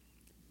proved.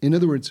 In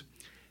other words,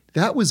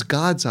 that was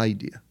God's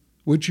idea.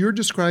 What you're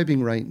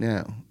describing right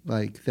now,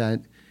 like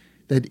that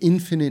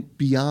infinite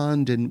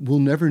beyond and we'll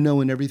never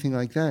know and everything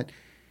like that,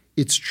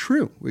 it's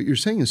true. What you're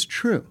saying is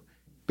true.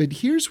 But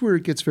here's where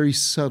it gets very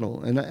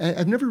subtle. And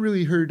I've never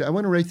really heard, I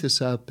want to write this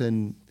up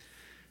and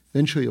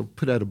eventually I'll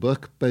put out a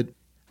book, but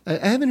I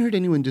haven't heard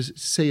anyone just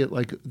say it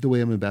like the way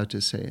I'm about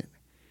to say it.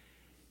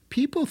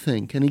 People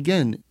think, and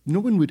again, no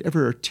one would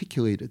ever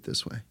articulate it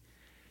this way.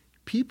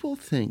 People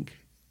think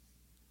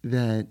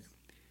that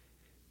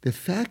the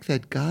fact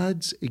that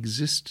God's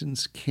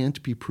existence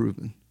can't be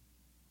proven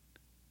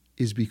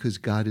is because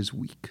God is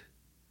weak.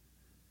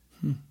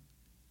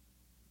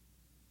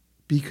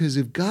 Because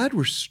if God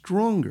were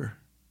stronger,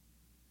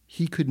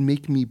 he could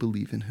make me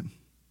believe in him.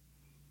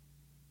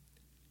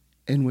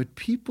 And what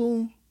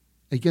people,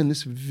 again, this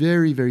is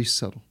very, very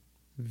subtle,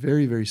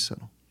 very, very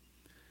subtle.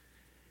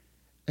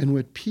 And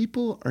what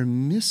people are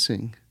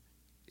missing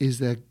is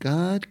that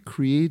God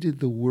created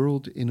the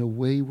world in a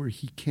way where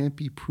he can't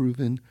be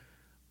proven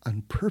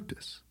on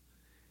purpose,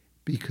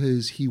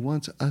 because he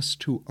wants us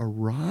to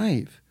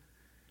arrive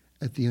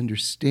at the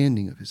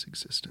understanding of his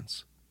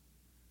existence.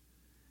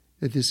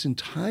 That this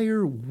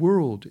entire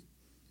world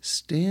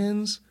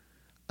stands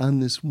on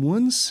this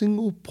one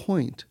single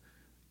point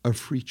of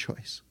free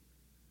choice.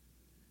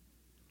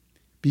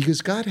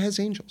 Because God has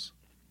angels.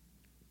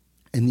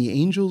 And the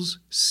angels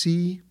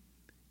see,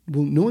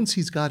 well, no one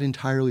sees God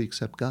entirely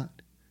except God.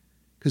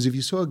 Because if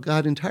you saw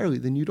God entirely,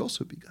 then you'd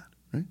also be God,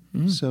 right?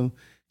 Mm.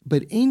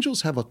 But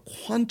angels have a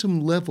quantum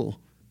level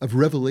of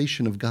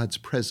revelation of God's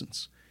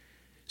presence.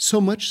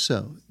 So much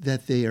so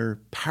that they are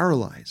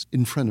paralyzed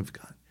in front of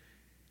God.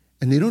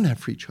 And they don't have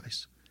free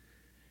choice.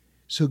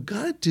 So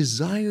God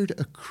desired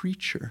a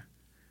creature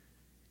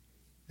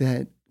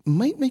that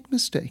might make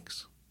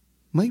mistakes,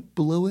 might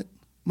blow it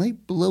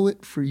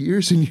for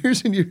years and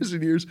years and years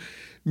and years,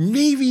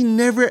 maybe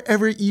never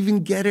ever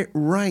even get it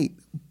right,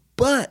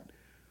 but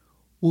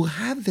will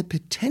have the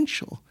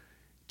potential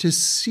to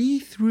see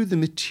through the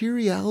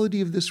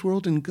materiality of this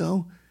world and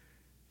go,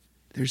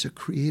 there's a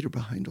creator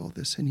behind all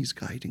this, and he's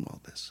guiding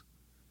all this.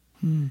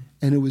 And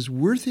it was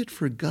worth it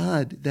for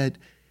God that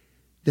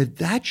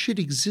should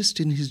exist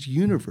in his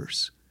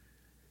universe.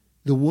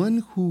 The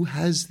one who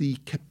has the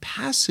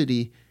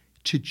capacity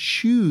to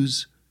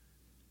choose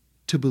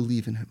to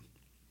believe in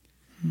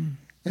him.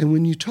 And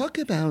when you talk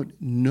about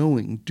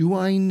knowing, do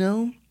I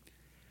know?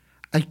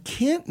 I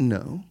can't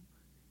know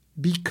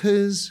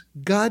because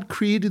God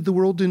created the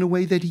world in a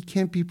way that he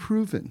can't be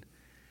proven.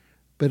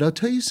 But I'll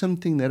tell you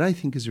something that I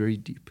think is very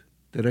deep,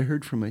 that I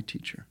heard from my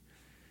teacher.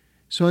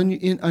 So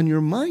on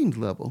your mind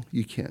level,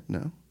 you can't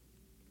know,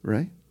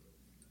 right?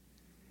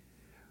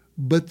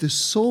 But the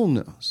soul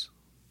knows.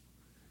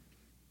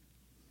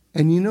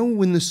 And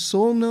when the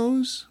soul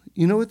knows,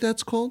 you know what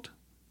that's called?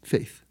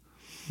 Faith.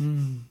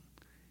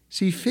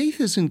 See, faith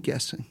isn't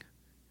guessing.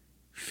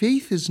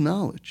 Faith is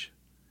knowledge,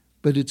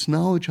 but it's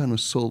knowledge on a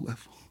soul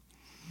level.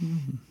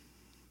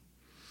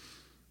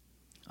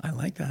 I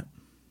like that.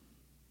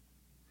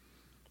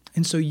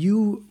 And so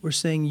you were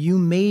saying you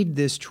made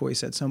this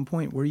choice at some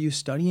point. Were you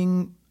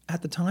studying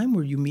at the time?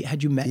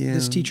 Had you met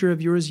this teacher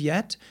of yours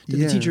yet?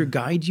 Did the teacher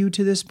guide you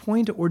to this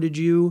point, or did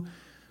you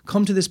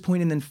come to this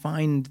point and then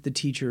find the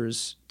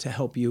teachers to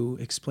help you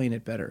explain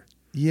it better?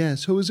 Yeah,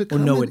 so it was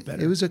know it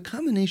better. It was a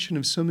combination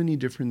of so many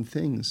different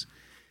things.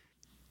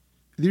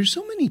 There's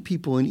so many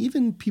people, and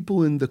even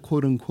people in the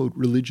quote-unquote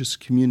religious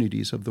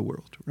communities of the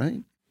world,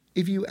 right?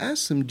 If you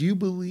ask them, do you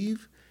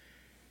believe?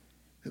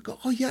 They'll go,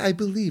 oh yeah, I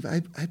believe.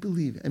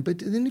 But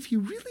then if you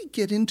really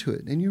get into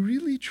it and you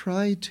really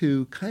try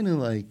to kind of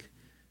like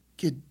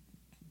get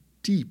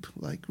deep,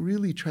 like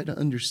really try to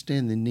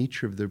understand the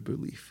nature of their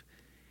belief,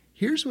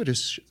 here's what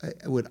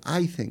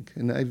I think,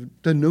 and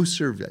I've done no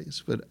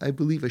surveys, but I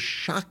believe a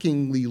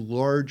shockingly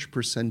large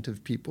percent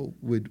of people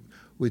would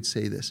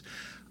say this.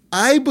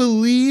 I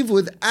believe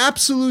with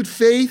absolute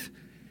faith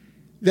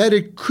that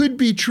it could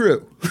be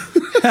true.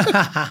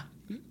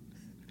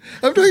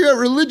 I'm talking about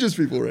religious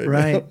people right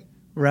now.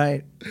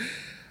 Right.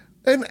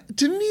 And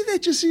to me,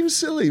 that just seems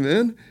silly,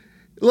 man.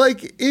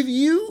 Like, if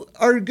you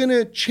are going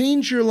to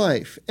change your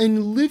life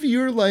and live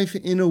your life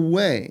in a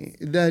way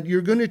that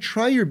you're going to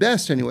try your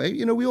best anyway,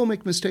 we all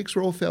make mistakes,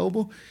 we're all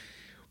fallible,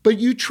 but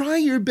you try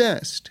your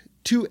best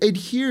to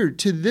adhere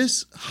to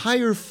this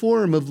higher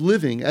form of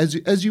living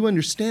as you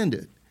understand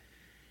it,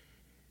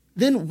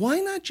 then why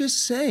not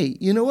just say,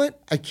 you know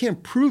what, I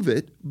can't prove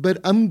it, but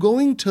I'm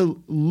going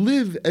to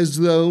live as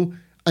though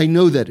I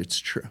know that it's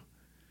true.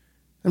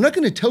 I'm not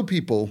going to tell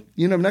people,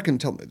 I'm not going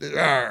to tell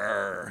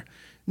them,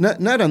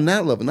 not on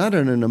that level, not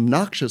on an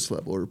obnoxious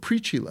level or a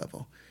preachy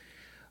level,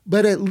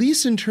 but at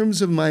least in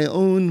terms of my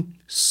own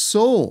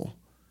soul,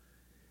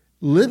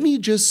 let me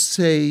just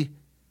say,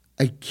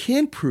 I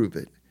can't prove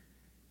it,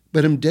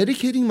 but I'm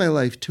dedicating my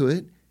life to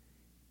it,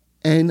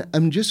 and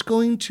I'm just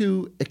going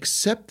to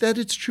accept that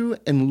it's true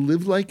and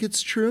live like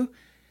it's true,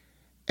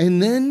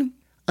 and then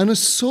on a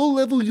soul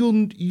level,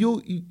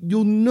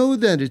 you'll know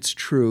that it's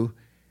true,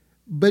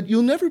 but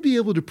you'll never be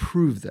able to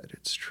prove that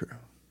it's true.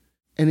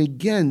 And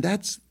again,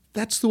 that's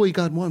the way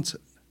God wants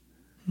it.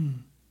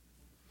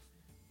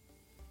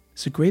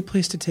 It's a great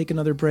place to take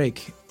another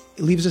break.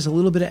 It leaves us a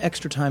little bit of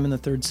extra time in the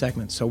third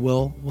segment, so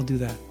we'll do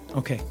that.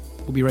 Okay,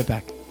 we'll be right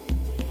back.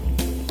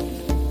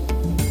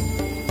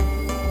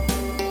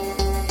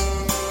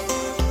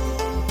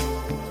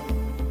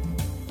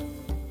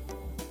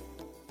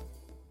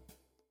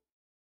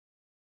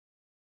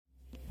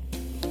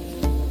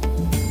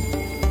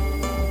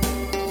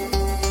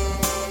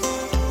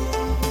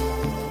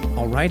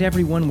 All right,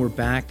 everyone, we're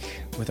back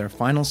with our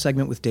final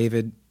segment with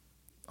David.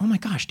 Oh my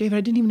gosh, David,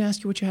 I didn't even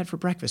ask you what you had for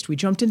breakfast. We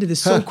jumped into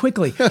this so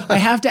quickly. I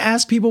have to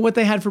ask people what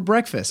they had for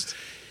breakfast.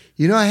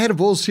 I had a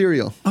bowl of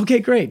cereal. Okay,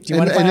 great. Do you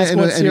mind if I ask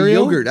what cereal? And a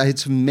yogurt. I had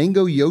some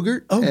mango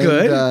yogurt. Oh,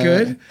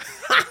 good.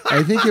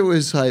 I think it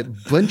was like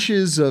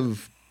bunches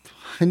of,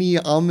 honey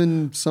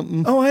almond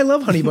something. Oh, I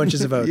love Honey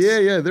Bunches of Oats.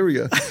 Yeah, there we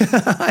go.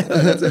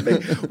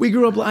 We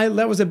grew up,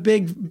 that was a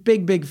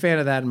big fan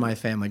of that in my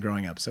family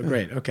growing up. So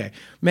great. Okay.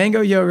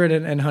 Mango yogurt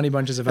and Honey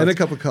Bunches of Oats. And a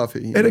cup of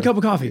coffee. And a cup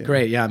of coffee. Yeah.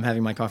 Great. Yeah, I'm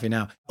having my coffee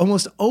now.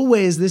 Almost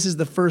always, this is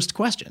the first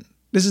question.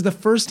 This is the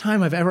first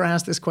time I've ever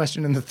asked this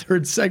question in the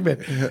third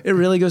segment. It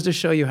really goes to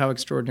show you how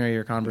extraordinary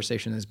your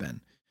conversation has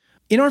been.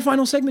 In our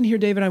final segment here,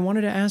 David, I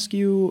wanted to ask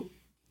you,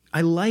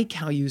 I like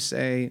how you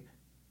say,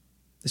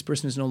 this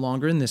person is no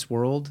longer in this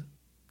world.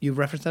 You've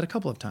referenced that a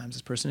couple of times.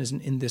 This person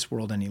isn't in this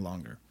world any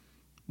longer,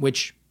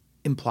 which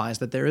implies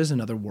that there is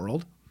another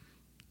world.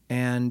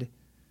 And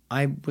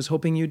I was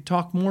hoping you'd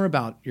talk more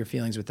about your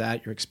feelings with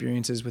that, your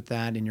experiences with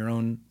that in your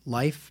own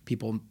life,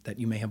 people that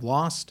you may have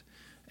lost,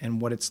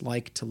 and what it's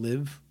like to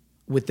live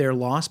with their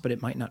loss, but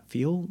it might not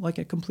feel like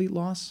a complete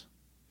loss.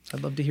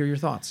 I'd love to hear your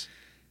thoughts.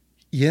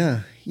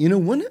 Yeah.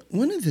 One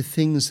of the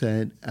things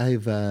that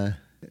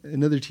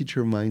another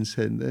teacher of mine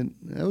said that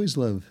I always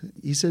love,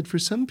 he said, for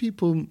some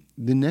people,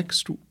 the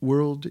next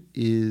world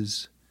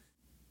is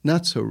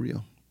not so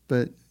real,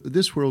 but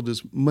this world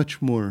is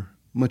much more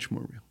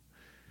real.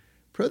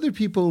 For other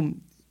people,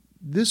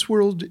 this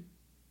world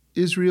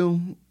is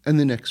real and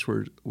the next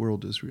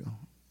world is real.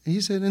 And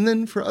he said, and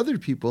then for other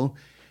people,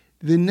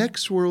 the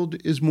next world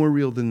is more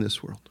real than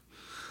this world.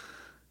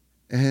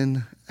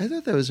 And I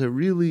thought that was a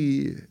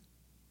really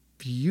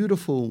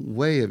beautiful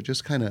way of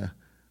just kind of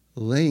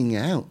laying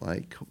out,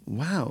 like,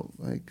 wow,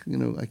 like,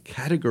 like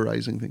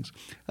categorizing things.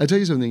 I'll tell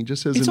you something,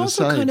 just as an aside. It's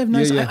also kind of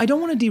nice. Yeah. I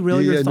don't want to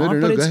derail your thought,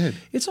 no, but go ahead.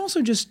 It's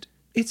also just,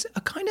 it's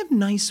a kind of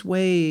nice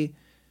way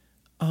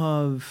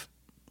of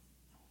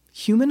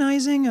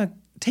humanizing,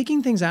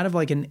 taking things out of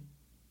like an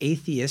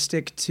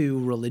atheistic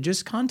to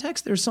religious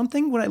context. There's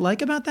something, what I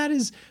like about that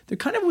is there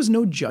kind of was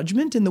no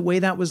judgment in the way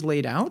that was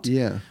laid out.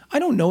 Yeah. I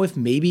don't know if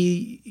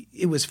maybe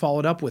it was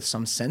followed up with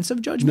some sense of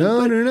judgment.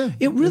 No.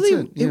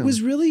 It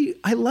was really,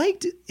 I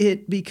liked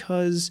it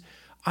because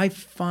I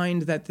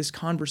find that this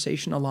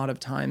conversation a lot of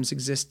times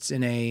exists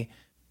in a,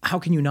 how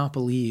can you not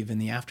believe in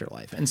the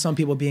afterlife? And some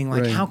people being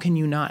like, how can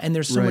you not? And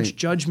there's so much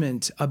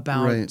judgment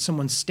about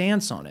someone's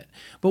stance on it.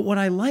 But what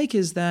I like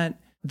is that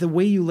the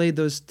way you laid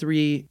those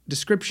three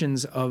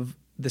descriptions of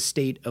the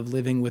state of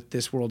living with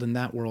this world and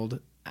that world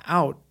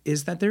out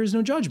is that there is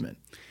no judgment.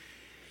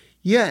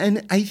 Yeah,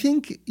 and I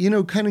think,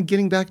 kind of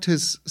getting back to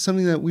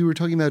something that we were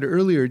talking about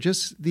earlier,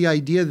 just the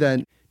idea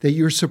that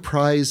you're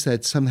surprised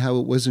that somehow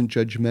it wasn't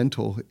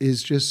judgmental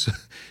is just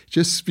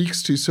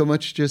speaks to so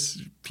much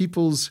just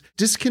people's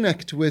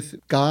disconnect with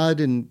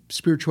God and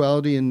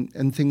spirituality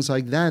and things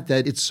like that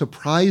it's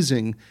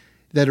surprising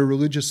that a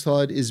religious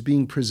thought is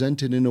being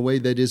presented in a way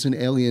that isn't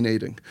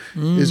alienating.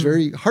 Is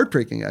very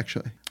heartbreaking,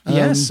 actually.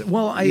 Yes.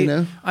 Well,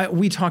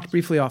 we talked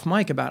briefly off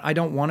mic about I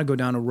don't want to go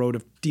down a road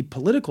of deep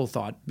political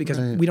thought because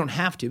we don't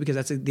have to, because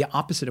that's the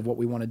opposite of what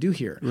we want to do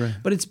here. Right.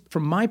 But it's,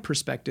 from my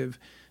perspective,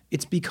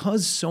 it's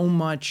because so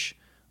much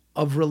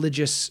of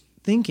religious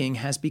thinking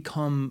has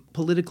become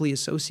politically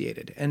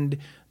associated. And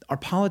our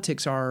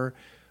politics are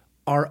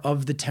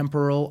of the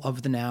temporal,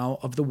 of the now,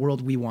 of the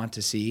world we want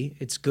to see.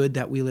 It's good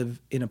that we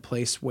live in a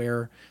place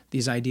where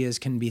these ideas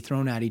can be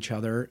thrown at each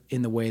other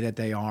in the way that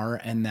they are,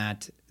 and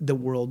that the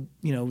world,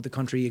 the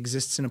country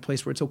exists in a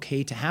place where it's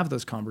okay to have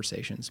those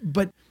conversations.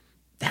 But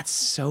that's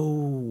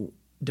so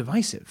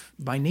divisive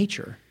by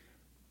nature.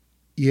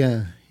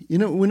 Yeah.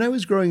 When I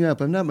was growing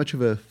up, I'm not much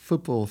of a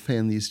football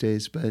fan these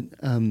days, but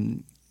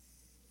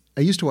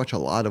I used to watch a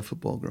lot of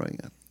football growing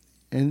up.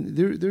 And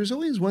there's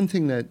always one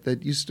thing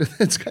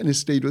that's kind of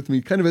stayed with me,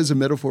 kind of as a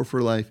metaphor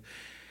for life,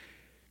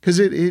 because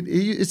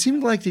it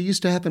seemed like it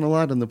used to happen a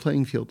lot on the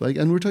playing field. Like,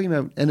 and we're talking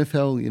about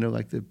NFL,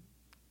 like the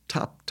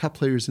top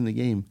players in the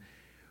game,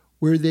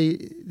 where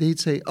they'd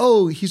say,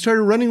 "Oh, he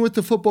started running with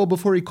the football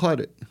before he caught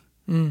it."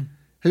 Have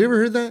you ever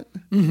heard that?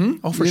 Mm-hmm.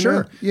 Oh, for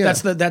sure. Yeah.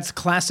 That's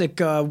classic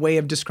way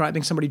of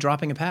describing somebody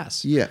dropping a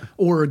pass. Yeah.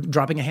 Or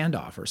dropping a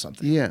handoff or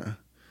something. Yeah.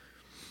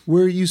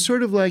 Where you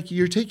sort of like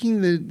you're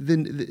taking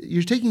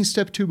you're taking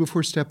step 2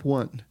 before step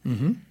 1,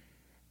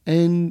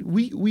 and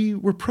we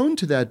were prone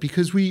to that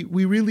because we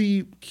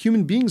really,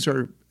 human beings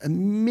are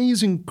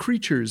amazing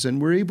creatures,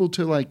 and we're able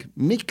to like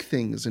make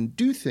things and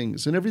do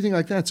things and everything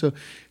like that. So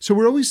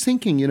we're always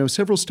thinking,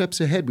 several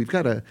steps ahead. We've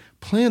got a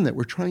plan that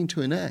we're trying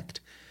to enact.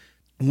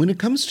 And when it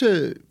comes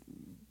to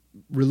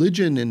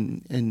religion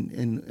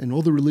and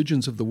all the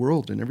religions of the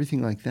world and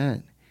everything like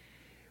that,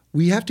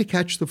 we have to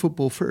catch the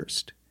football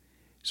first.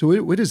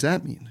 So what does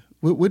that mean?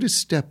 What is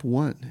step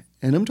 1?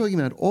 And I'm talking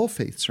about all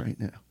faiths right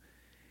now.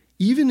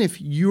 Even if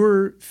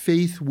your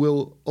faith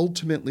will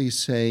ultimately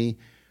say,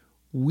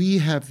 we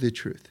have the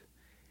truth.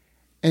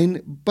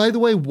 And by the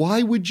way,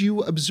 why would you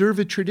observe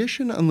a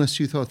tradition unless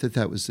you thought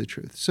that was the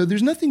truth? So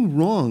there's nothing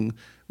wrong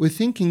with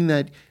thinking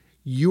that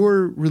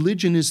your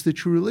religion is the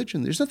true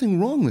religion. There's nothing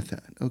wrong with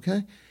that,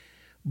 okay?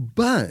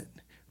 But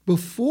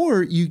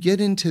before you get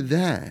into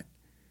that,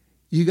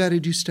 you got to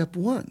do step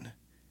 1.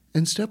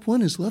 And step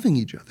 1 is loving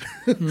each other.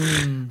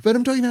 But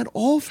I'm talking about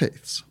all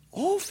faiths.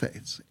 All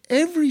faiths.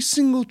 Every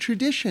single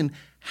tradition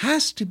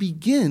has to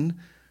begin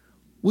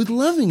with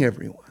loving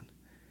everyone.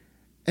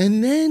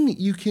 And then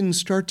you can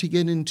start to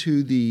get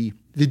into the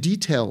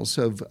details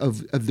of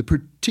the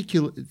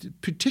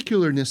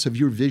particularness of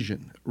your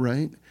vision,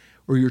 right?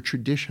 Or your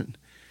tradition.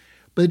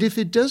 But if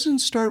it doesn't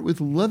start with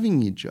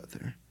loving each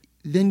other,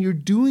 then you're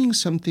doing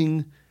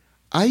something,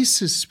 I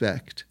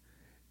suspect,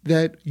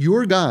 that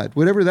your God,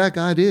 whatever that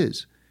God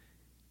is,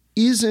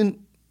 isn't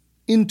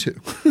into.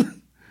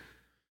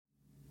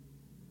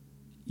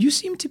 You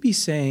seem to be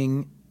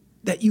saying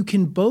that you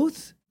can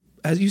both,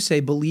 as you say,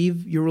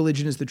 believe your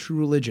religion is the true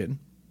religion,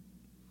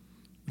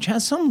 which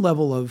has some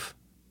level of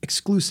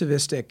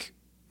exclusivistic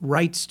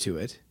rights to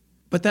it,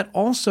 but that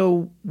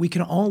also we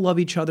can all love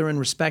each other and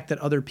respect that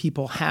other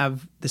people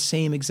have the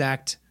same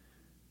exact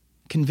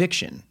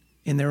conviction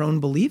in their own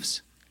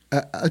beliefs?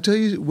 I'll tell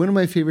you, one of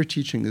my favorite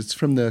teachings is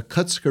from the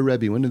Kotzker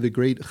Rebbe, one of the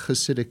great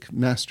Hasidic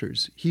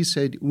masters. He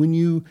said, when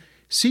you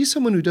see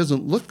someone who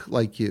doesn't look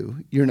like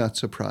you, you're not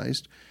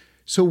surprised.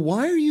 So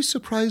why are you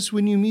surprised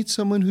when you meet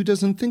someone who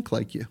doesn't think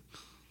like you?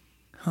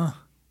 Huh.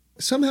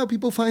 Somehow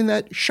people find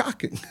that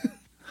shocking.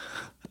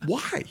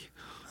 Why?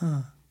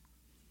 Huh.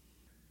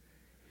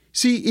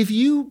 See, if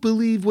you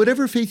believe,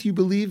 whatever faith you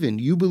believe in,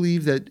 you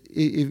believe that,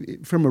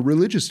 from a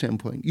religious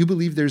standpoint, you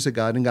believe there's a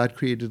God and God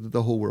created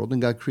the whole world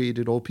and God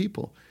created all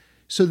people.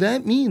 So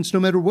that means no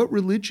matter what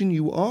religion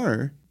you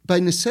are, by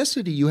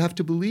necessity, you have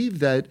to believe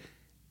that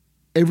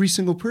every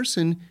single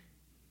person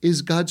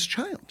is God's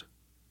child.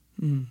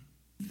 Mm.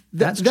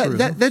 That's true.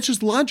 That's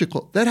just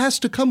logical. That has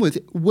to come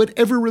with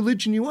whatever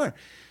religion you are.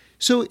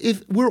 So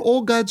if we're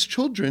all God's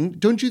children,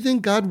 don't you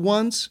think God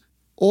wants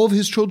all of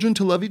his children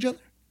to love each other?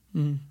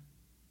 Mm.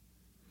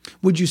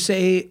 Would you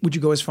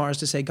go as far as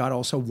to say God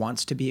also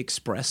wants to be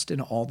expressed in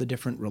all the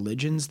different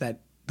religions, that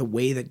the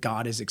way that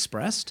God is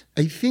expressed?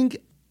 I think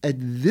at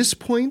this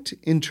point,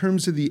 in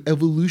terms of the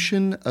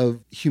evolution of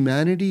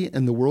humanity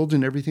and the world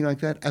and everything like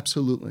that,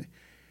 absolutely.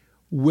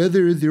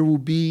 Whether there will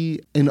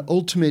be an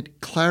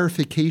ultimate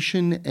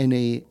clarification and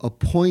a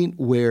point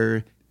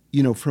where,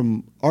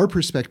 from our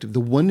perspective, the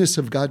oneness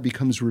of God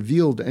becomes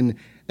revealed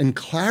and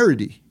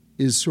clarity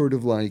is sort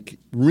of like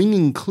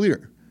ringing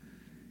clear.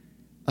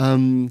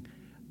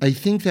 I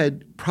think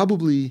that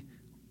probably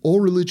all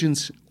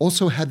religions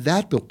also had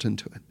that built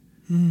into it.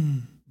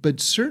 Mm. But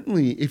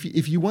certainly,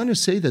 if you want to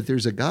say that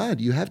there's a God,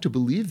 you have to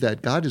believe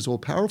that God is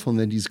all-powerful and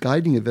that he's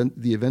guiding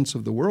the events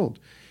of the world.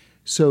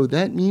 So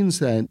that means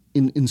that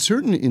in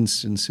certain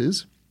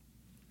instances,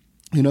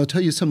 I'll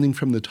tell you something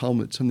from the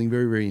Talmud, something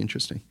very, very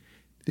interesting.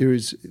 There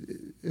is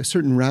a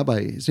certain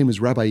rabbi, his name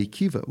is Rabbi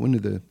Akiva, one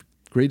of the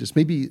greatest,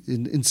 maybe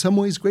in some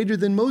ways greater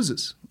than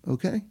Moses,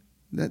 okay?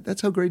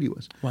 That's how great he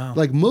was. Wow.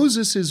 Like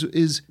Moses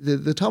is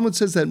the Talmud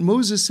says that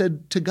Moses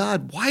said to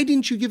God, why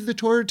didn't you give the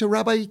Torah to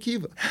Rabbi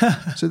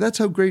Akiva? So that's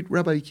how great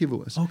Rabbi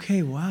Akiva was.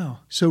 Okay, wow.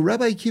 So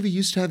Rabbi Akiva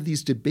used to have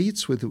these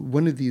debates with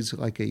one of these,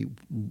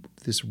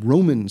 this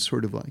Roman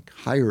sort of like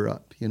higher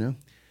up,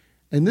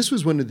 And this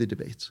was one of the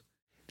debates.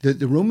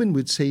 The Roman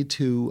would say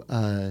to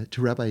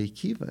Rabbi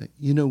Akiva,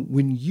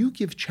 when you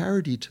give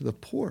charity to the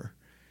poor,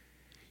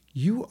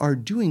 you are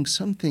doing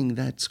something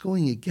that's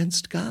going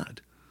against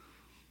God.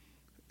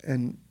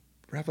 And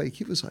Rabbi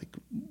Akiva was like,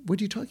 what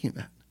are you talking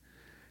about?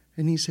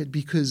 And he said,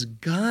 because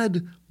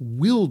God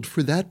willed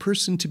for that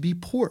person to be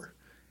poor.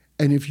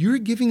 And if you're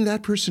giving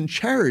that person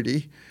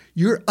charity,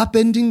 you're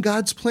upending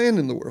God's plan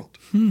in the world.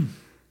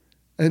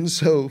 And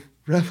so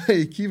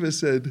Rabbi Akiva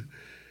said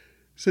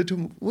to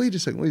him, wait a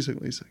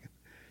second.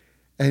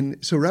 And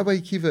so Rabbi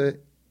Akiva,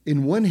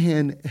 in one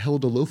hand,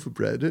 held a loaf of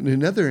bread, and in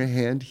another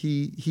hand,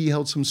 he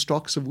held some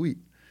stalks of wheat.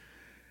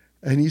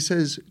 And he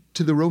says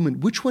to the Roman,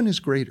 which one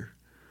is greater?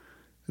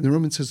 And the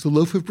Roman says, the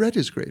loaf of bread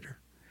is greater.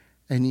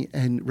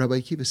 And Rabbi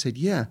Akiva said,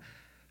 yeah,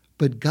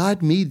 but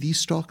God made these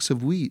stalks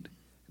of wheat.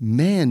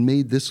 Man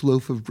made this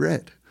loaf of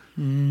bread.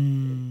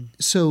 Mm.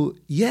 So,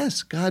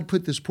 yes, God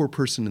put this poor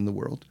person in the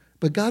world,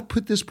 but God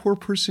put this poor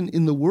person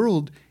in the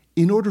world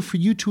in order for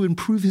you to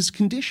improve his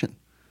condition,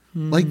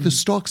 like the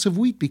stalks of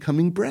wheat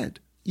becoming bread.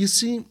 You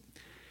see,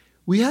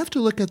 we have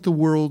to look at the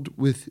world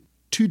with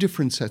two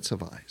different sets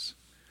of eyes.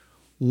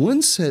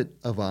 One set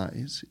of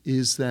eyes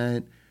is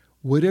that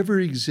whatever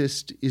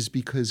exists is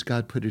because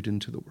God put it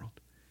into the world.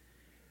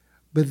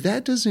 But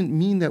that doesn't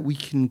mean that we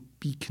can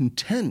be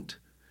content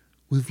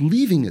with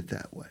leaving it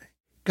that way.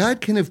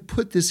 God can have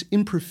put this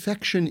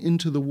imperfection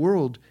into the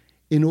world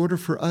in order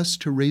for us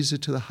to raise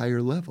it to the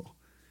higher level.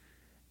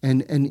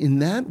 And in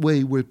that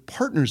way, we're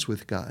partners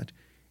with God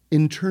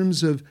in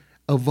terms of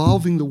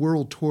evolving the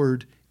world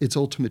toward its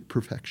ultimate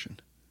perfection.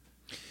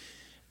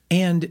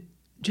 And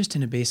just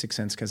in a basic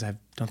sense, because I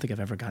don't think I've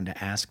ever gotten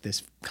to ask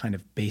this kind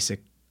of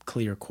basic,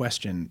 clear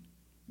question,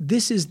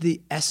 this is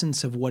the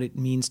essence of what it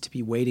means to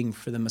be waiting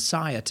for the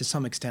Messiah to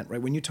some extent,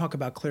 right? When you talk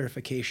about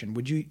clarification,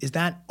 does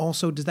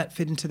that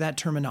fit into that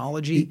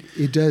terminology?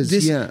 It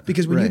does, yeah.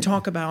 Because when you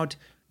talk about,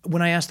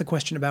 when I ask the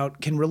question about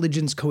can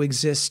religions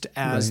coexist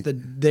as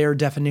their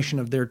definition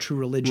of their true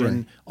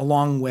religion,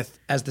 along with,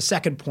 as the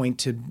second point,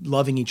 to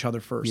loving each other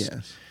first.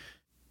 Yes.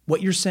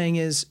 What you're saying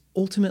is,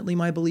 ultimately,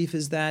 my belief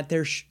is that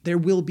there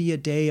will be a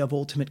day of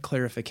ultimate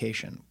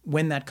clarification.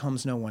 When that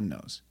comes, no one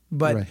knows.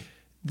 But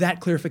that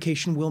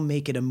clarification will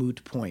make it a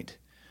moot point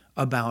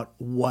about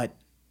what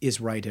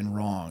is right and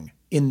wrong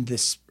in the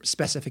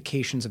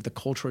specifications of the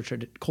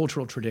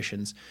cultural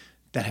traditions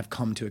that have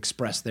come to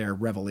express their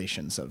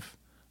revelations of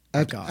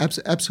God.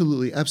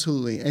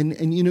 Absolutely.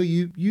 And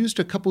you used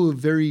a couple of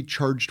very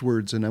charged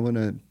words, and I want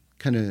to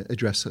kind of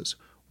address those.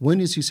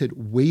 One is you said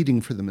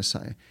waiting for the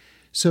Messiah.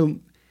 So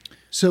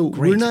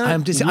Great. We're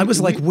not. I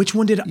was like, which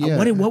one did?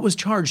 Yeah. What was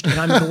charged? And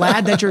I'm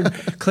glad that you're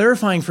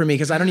clarifying for me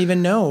because I don't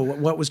even know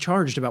what was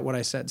charged about what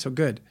I said. So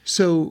good.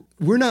 So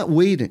we're not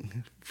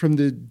waiting from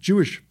the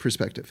Jewish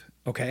perspective.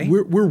 Okay.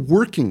 We're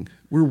working.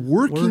 We're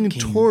working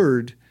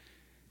toward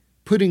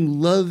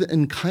putting love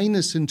and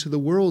kindness into the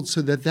world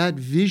so that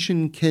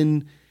vision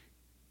can.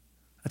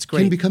 That's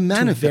great. Can become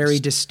manifest. Two very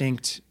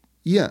distinct.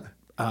 Yeah.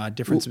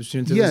 Difference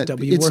between those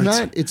W it's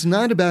words. It's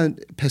not about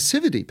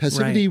passivity.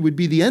 Passivity would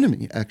be the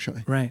enemy,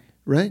 actually.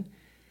 Right?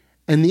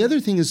 And the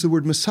other thing is the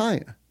word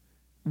Messiah.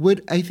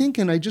 What I think,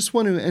 and I just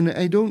want to, and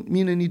I don't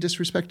mean any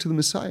disrespect to the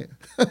Messiah,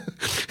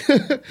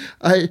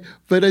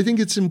 but I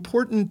think it's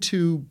important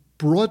to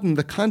broaden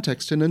the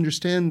context and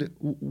understand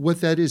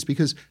what that is,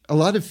 because a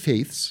lot of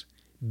faiths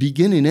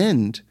begin and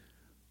end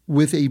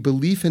with a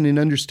belief and an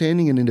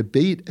understanding and a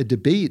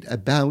debate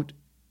about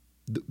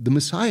the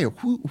Messiah.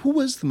 Who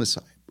was the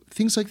Messiah?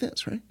 Things like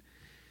this, right?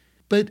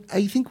 But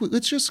I think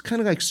let's just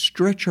kind of like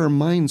stretch our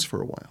minds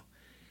for a while.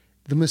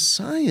 The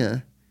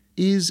Messiah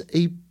is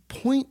a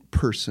point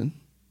person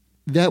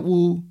that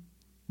will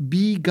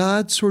be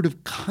God's sort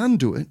of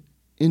conduit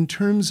in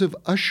terms of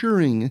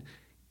ushering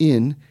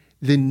in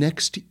the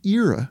next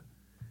era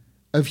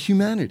of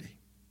humanity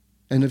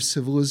and of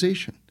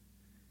civilization.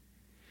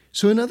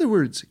 So in other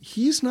words,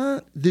 he's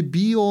not the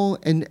be-all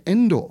and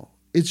end-all.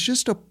 It's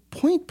just a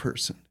point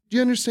person. Do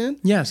you understand?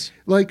 Yes.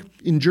 Like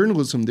in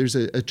journalism, there's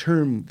a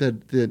term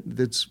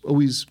that's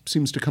always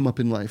seems to come up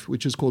in life,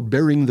 which is called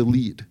burying the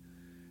lead.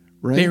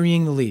 Right?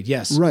 Burying the lead,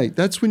 yes. Right.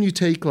 That's when you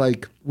take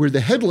like where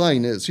the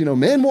headline is,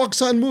 man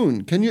walks on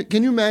moon. Can you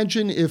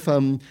imagine if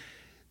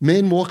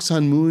man walks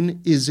on moon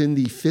is in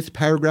the 5th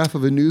paragraph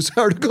of a news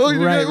article?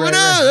 Right.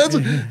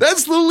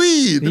 That's the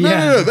lead.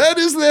 No, that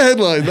is the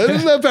headline. That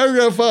is not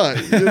paragraph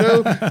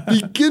 5.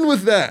 Begin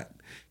with that.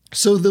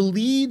 So the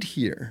lead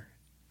here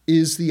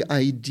is the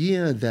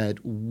idea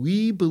that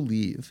we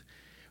believe,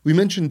 we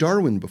mentioned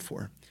Darwin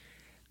before,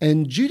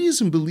 and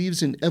Judaism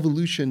believes in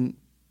evolution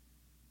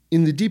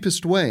in the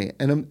deepest way,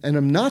 and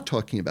I'm not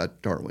talking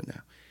about Darwin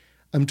now.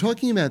 I'm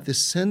talking about the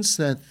sense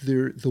that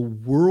the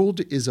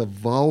world is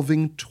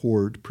evolving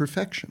toward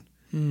perfection.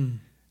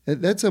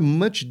 That's a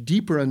much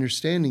deeper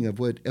understanding of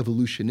what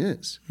evolution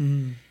is.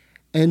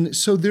 And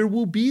so there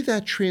will be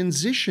that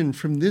transition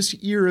from this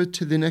era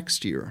to the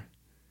next era.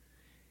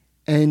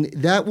 And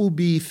that will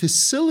be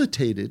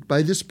facilitated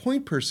by this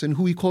point person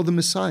who we call the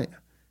Messiah.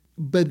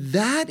 But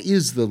that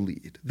is the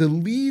lead. The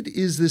lead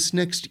is this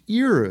next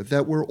era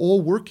that we're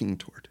all working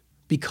toward.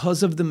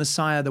 Because of the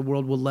Messiah, the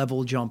world will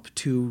level jump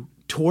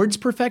towards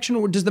perfection,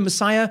 or does the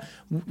Messiah?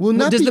 Well,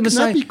 not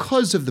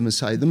because of the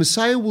Messiah. The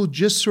Messiah will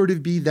just sort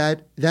of be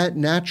that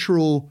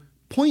natural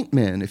point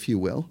man, if you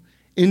will,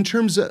 in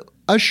terms of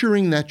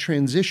ushering that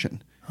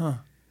transition.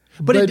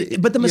 But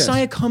the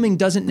Messiah coming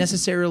doesn't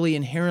necessarily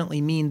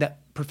inherently mean that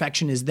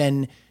perfection is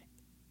then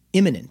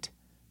imminent.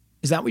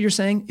 Is that what you're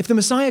saying? If the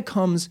Messiah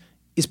comes,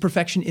 is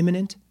perfection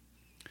imminent?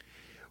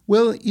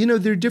 Well,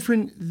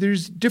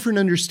 there's different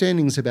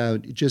understandings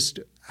about just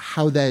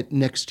how that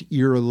next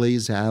era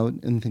lays out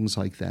and things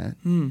like that.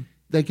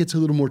 That gets a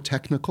little more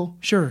technical.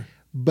 Sure.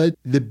 But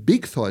the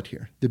big thought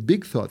here, the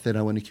big thought that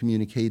I want to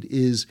communicate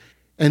is,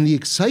 and the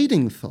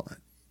exciting thought,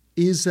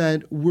 is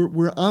that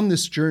we're on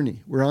this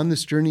journey. We're on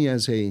this journey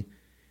as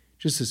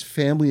just this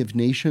family of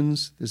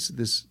nations,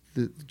 this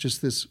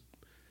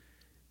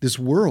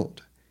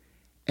world,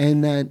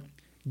 and that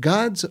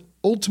God's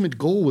ultimate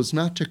goal was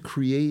not to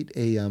create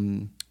a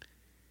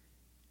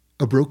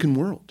broken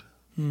world.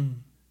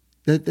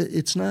 That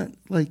it's not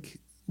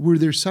like where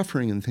there's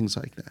suffering and things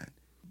like that.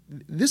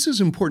 This is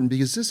important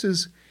because this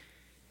is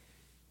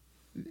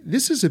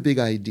a big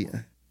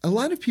idea. A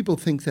lot of people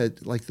think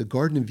that like the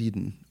Garden of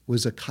Eden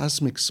was a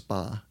cosmic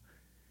spa,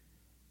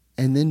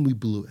 and then we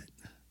blew it.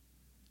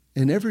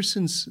 And ever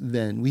since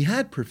then, we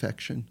had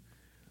perfection,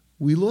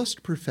 we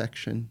lost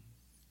perfection,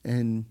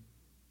 and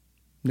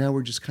now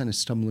we're just kind of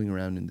stumbling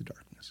around in the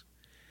darkness.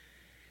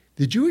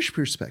 The Jewish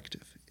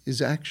perspective is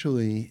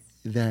actually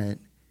that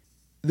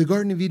the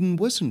Garden of Eden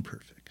wasn't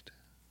perfect.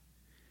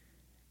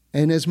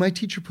 And as my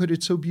teacher put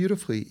it so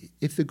beautifully,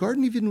 if the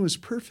Garden of Eden was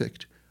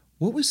perfect,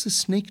 what was the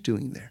snake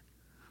doing there?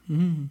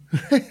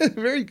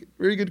 Very,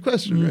 very good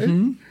question, right?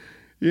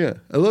 Yeah,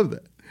 I love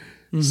that.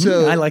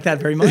 So I like that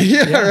very much.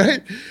 Yeah,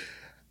 right?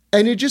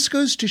 And it just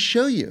goes to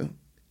show you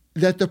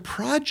that the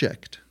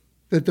project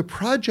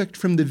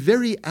from the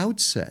very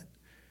outset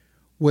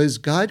was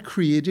God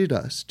created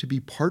us to be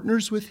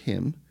partners with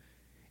him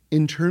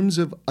in terms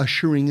of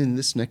ushering in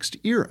this next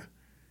era.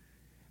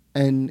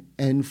 And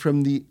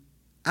from the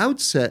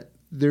outset,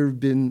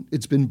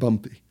 it's been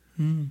bumpy.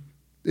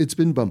 It's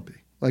been bumpy.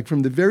 Like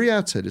from the very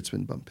outset, it's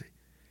been bumpy.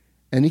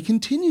 and it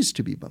continues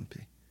to be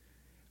bumpy.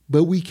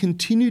 But we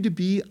continue to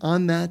be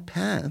on that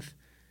path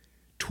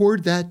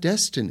toward that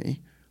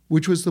destiny,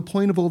 which was the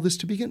point of all this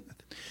to begin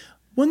with.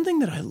 One thing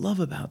that I love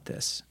about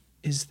this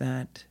is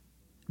that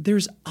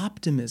there's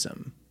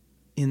optimism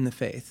in the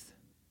faith.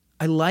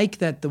 I like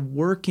that the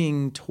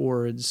working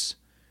towards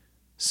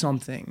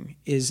something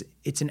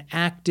it's an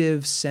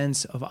active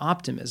sense of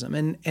optimism.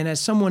 And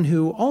as someone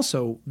who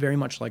also very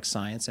much likes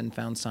science and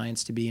found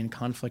science to be in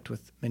conflict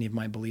with many of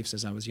my beliefs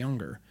as I was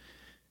younger,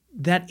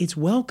 that it's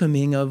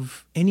welcoming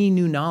of any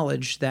new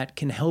knowledge that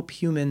can help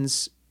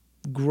humans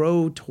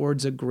grow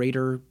towards a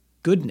greater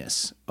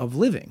goodness of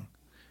living.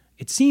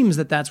 It seems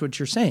that that's what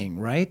you're saying,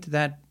 right?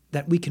 That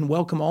we can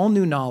welcome all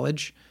new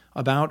knowledge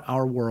about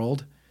our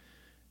world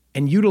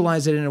and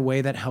utilize it in a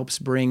way that helps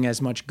bring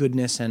as much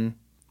goodness and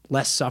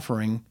less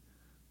suffering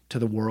to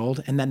the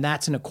world, and then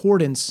that's in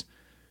accordance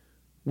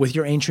with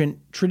your ancient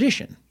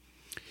tradition.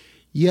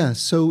 Yeah,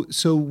 so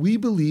we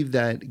believe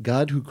that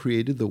God who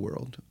created the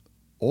world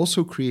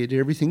also created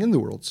everything in the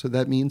world. So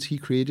that means he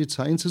created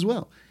science as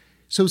well.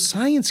 So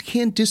science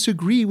can't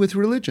disagree with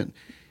religion.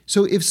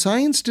 So if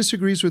science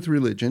disagrees with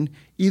religion,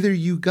 either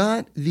you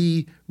got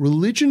the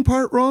religion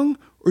part wrong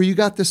or you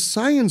got the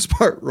science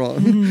part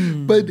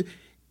wrong. But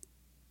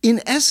in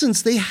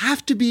essence, they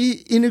have to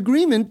be in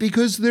agreement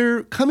because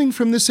they're coming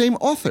from the same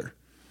author.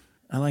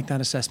 I like that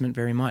assessment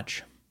very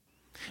much.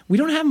 We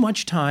don't have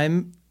much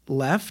time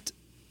left.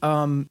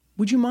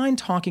 Would you mind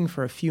talking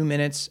for a few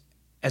minutes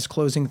as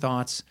closing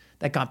thoughts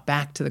that got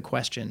back to the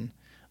question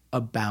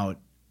about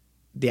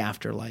the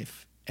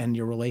afterlife and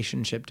your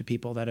relationship to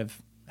people that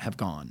have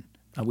gone?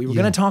 We were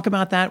going to talk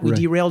about that. We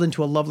derailed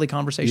into a lovely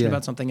conversation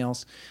about something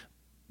else.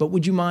 But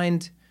would you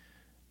mind,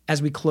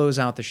 as we close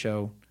out the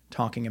show,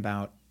 talking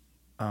about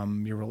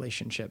your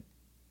relationship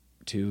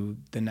to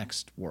the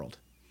next world?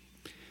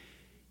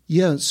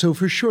 Yeah, so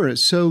for sure.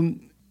 So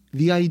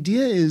the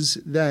idea is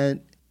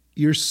that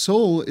your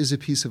soul is a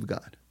piece of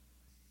God.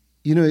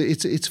 You know,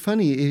 it's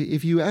funny.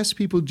 If you ask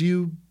people, do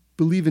you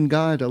believe in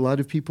God? A lot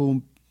of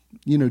people,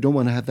 don't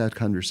want to have that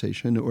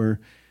conversation,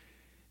 or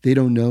they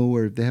don't know,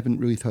 or they haven't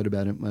really thought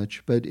about it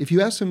much. But if you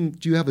ask them,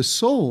 do you have a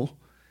soul?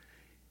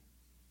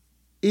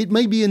 It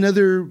might be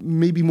another,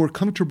 maybe more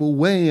comfortable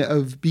way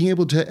of being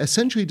able to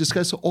essentially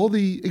discuss all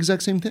the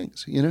exact same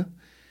things,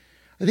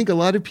 I think a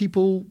lot of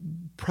people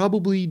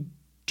probably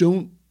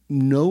don't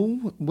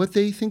know what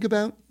they think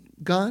about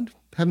God,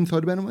 haven't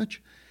thought about it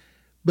much,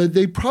 but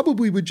they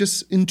probably would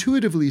just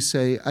intuitively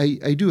say,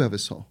 I do have a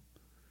soul,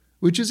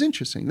 which is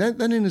interesting. That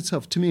in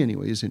itself, to me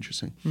anyway, is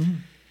interesting. Mm-hmm.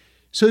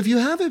 So if you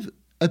have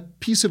a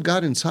piece of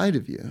God inside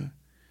of you,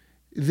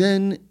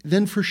 then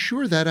for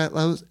sure that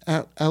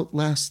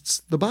outlasts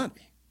the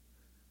body.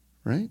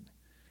 Right?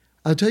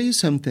 I'll tell you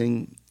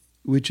something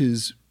which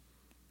is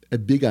a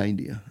big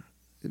idea,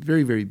 a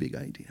very, very big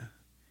idea.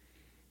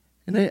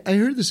 And I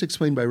heard this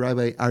explained by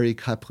Rabbi Ari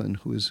Kaplan,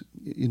 who is,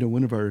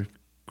 one of our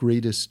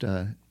greatest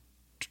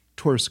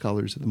Torah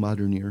scholars of the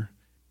modern era.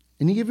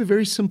 And he gave a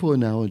very simple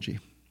analogy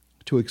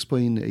to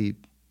explain a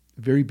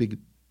very big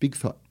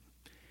thought,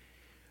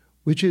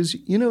 which is,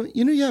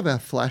 you have a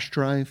flash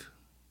drive.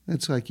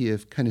 That's like you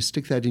kind of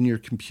stick that in your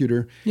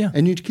computer,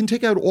 and you can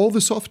take out all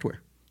the software.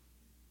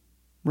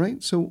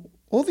 Right? So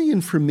all the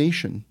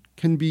information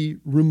can be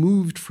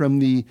removed from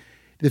the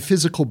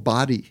physical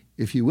body,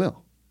 if you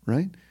will,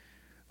 right?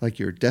 Like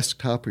your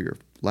desktop or your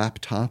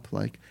laptop.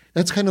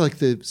 That's kind of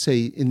like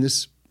say in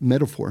this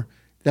metaphor,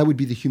 that would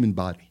be the human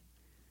body.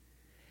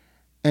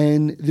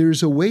 And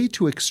there's a way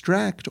to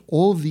extract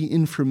all of the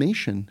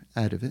information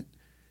out of it.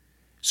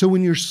 So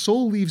when your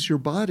soul leaves your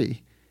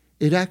body,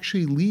 it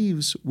actually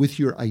leaves with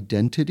your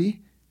identity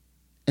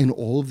and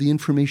all of the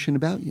information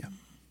about you.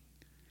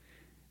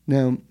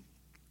 Now,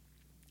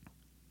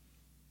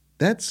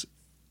 that's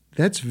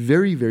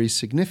very, very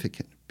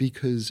significant,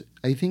 because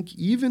I think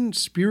even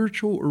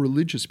spiritual or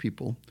religious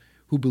people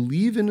who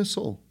believe in a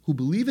soul, who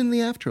believe in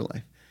the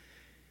afterlife,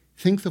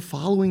 think the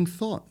following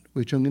thought,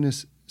 which I'm going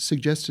to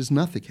suggest is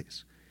not the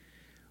case,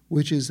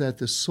 which is that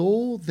the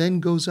soul then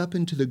goes up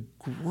into the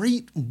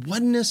great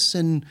oneness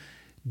and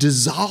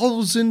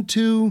dissolves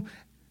into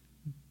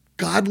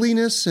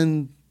godliness,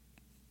 and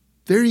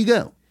there you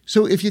go.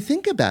 So if you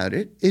think about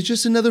it, it's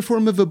just another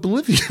form of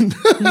oblivion,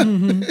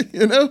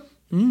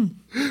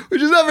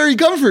 which is not very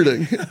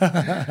comforting,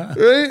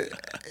 right?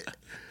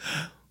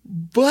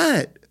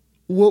 But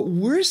what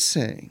we're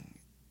saying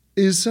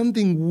is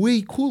something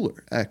way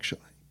cooler,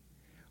 actually.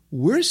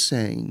 We're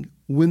saying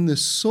when the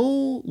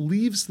soul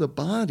leaves the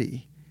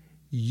body,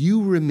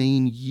 you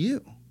remain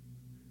you.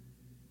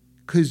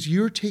 Because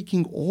you're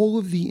taking all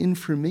of the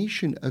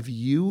information of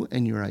you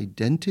and your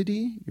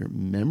identity, your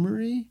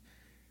memory,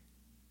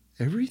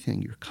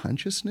 everything, your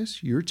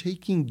consciousness, you're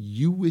taking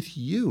you with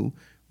you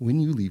when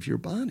you leave your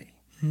body.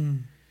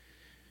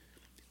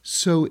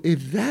 So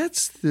if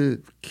that's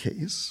the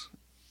case,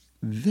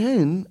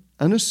 then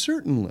on a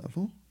certain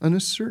level,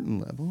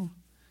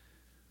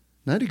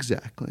 not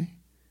exactly,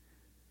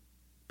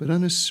 but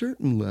on a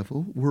certain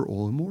level, we're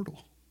all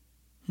immortal.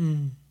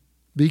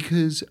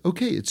 Because,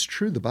 okay, it's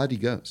true, the body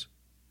goes.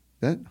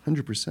 That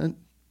 100%,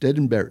 dead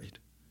and buried.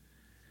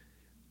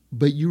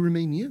 But you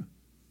remain you.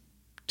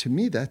 To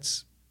me,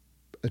 that's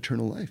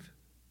eternal life.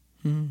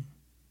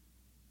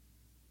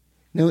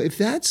 Now, if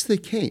that's the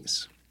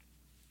case,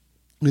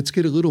 let's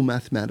get a little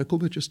mathematical,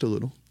 but just a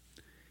little.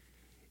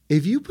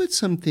 If you put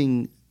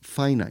something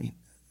finite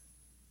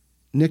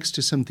next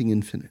to something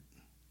infinite,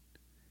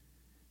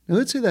 now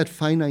let's say that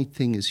finite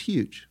thing is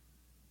huge.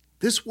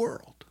 This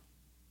world,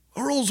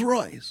 a Rolls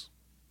Royce,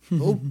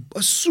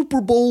 a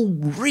Super Bowl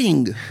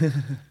ring,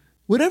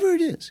 whatever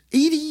it is,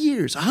 80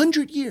 years,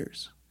 100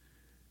 years.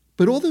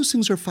 But all those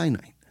things are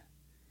finite.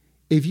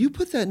 If you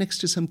put that next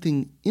to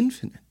something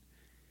infinite,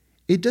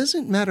 it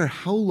doesn't matter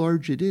how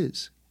large it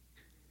is.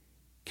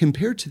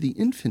 Compared to the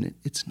infinite,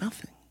 it's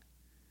nothing.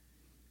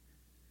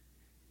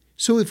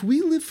 So if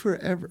we live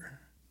forever,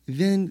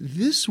 then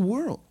this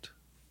world,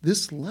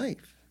 this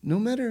life, no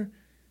matter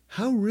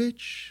how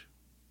rich,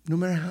 no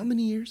matter how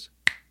many years,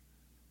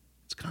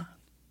 it's gone.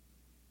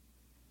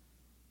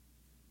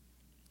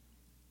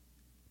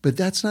 But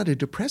that's not a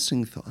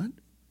depressing thought,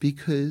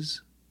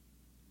 because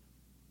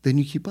then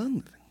you keep on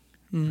living.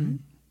 Right?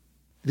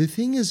 The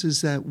thing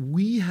is that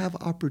we have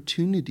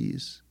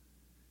opportunities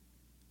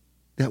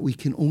that we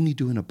can only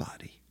do in a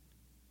body.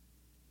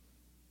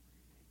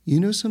 You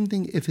know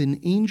something? If an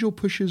angel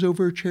pushes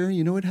over a chair,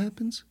 you know what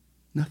happens?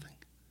 Nothing.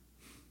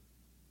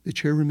 The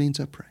chair remains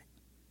upright.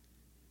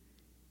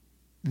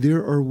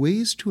 There are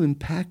ways to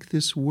impact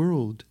this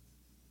world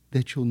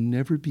that you'll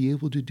never be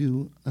able to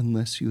do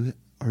unless you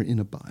are in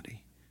a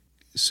body.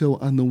 So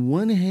on the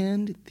one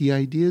hand, the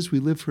idea is we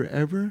live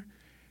forever.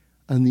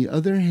 On the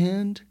other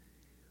hand,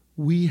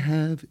 we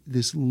have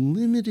this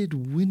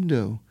limited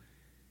window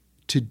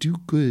to do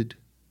good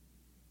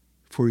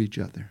for each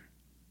other.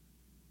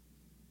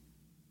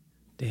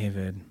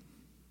 David,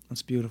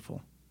 that's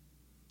beautiful.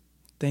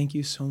 Thank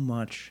you so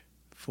much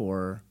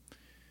for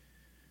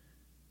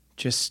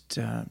just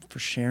for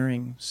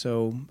sharing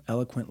so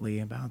eloquently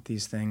about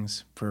these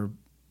things, for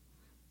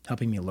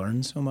helping me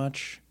learn so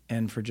much,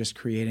 and for just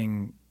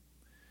creating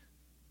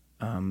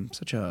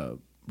such a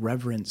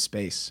reverent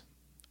space.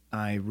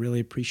 I really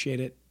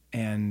appreciate it,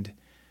 and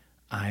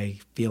I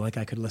feel like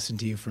I could listen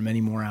to you for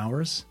many more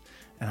hours,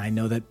 and I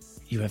know that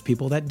you have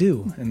people that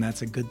do, and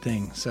that's a good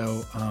thing.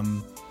 So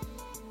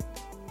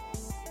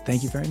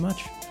thank you very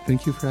much.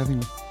 Thank you for having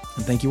me.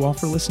 And thank you all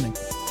for listening.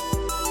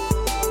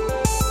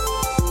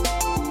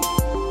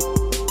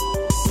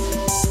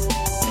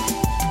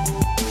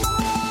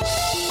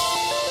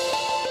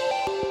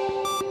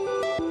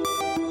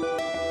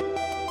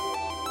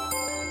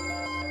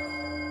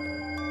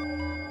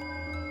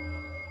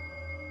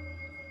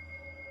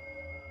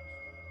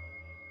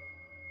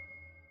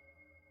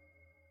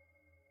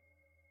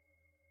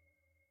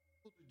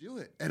 Do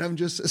it. And I'm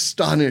just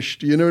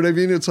astonished. You know what I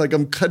mean? It's like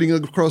I'm cutting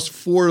across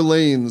 4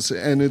 lanes,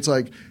 and it's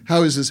like,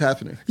 how is this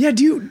happening? Yeah.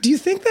 Do you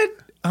think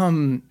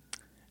that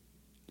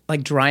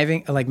like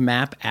driving, like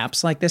map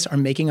apps like this are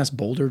making us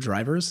bolder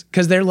drivers?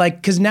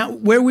 Because now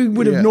where we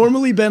would have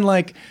normally been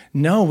like,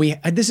 no,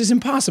 this is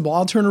impossible.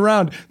 I'll turn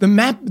around. The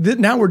map,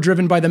 now we're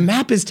driven by the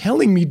map is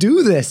telling me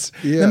do this.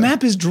 Yeah. The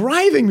map is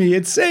driving me.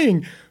 It's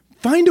saying,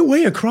 find a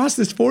way across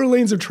this 4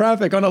 lanes of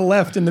traffic on a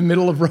left in the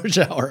middle of rush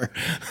hour.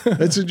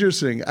 That's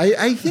interesting.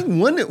 I think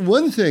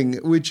one thing,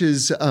 which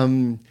is,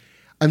 I'm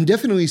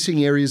definitely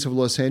seeing areas of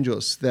Los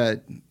Angeles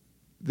that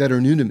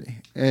are new to me.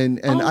 And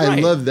right. I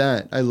love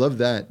that. I love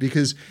that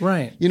because,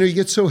 right. You know, you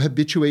get so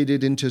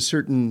habituated into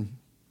certain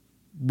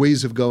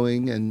ways of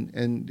going,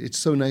 and it's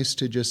so nice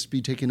to just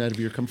be taken out of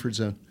your comfort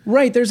zone.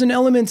 Right. There's an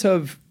element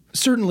of,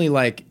 certainly,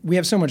 like, we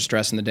have so much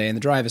stress in the day and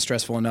the drive is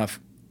stressful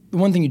enough. The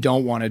one thing you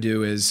don't want to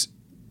do is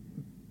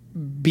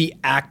be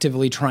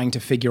actively trying to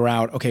figure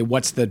out, okay,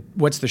 what's the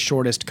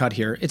shortest cut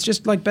here? It's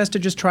just like best to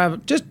just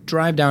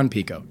drive down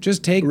Pico.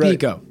 Just take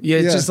Pico. Yeah,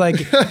 it's just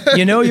like,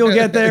 you know, you'll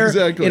get there.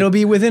 Exactly. It'll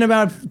be within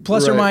about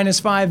plus or minus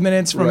 5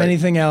 minutes from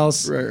anything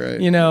else. Right.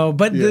 You know,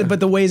 but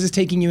the Waze is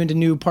taking you into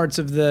new parts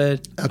of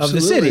the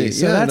city.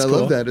 So that's cool. I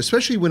love that,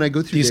 especially when I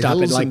go through. Do you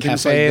stop at like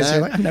cafes? Like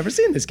you're like, I've never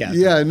seen this cafe.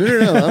 Yeah,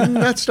 no. I'm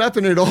not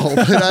stopping at all,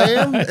 but I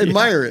am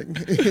admiring.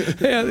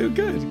 Yeah,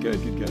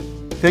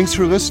 good. Thanks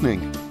for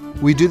listening.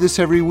 We do this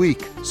every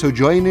week, so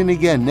join in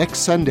again next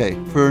Sunday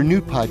for a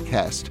new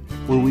podcast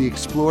where we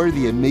explore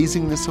the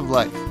amazingness of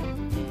life.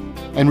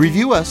 And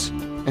review us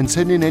and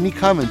send in any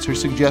comments or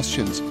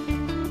suggestions.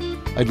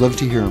 I'd love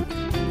to hear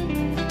them.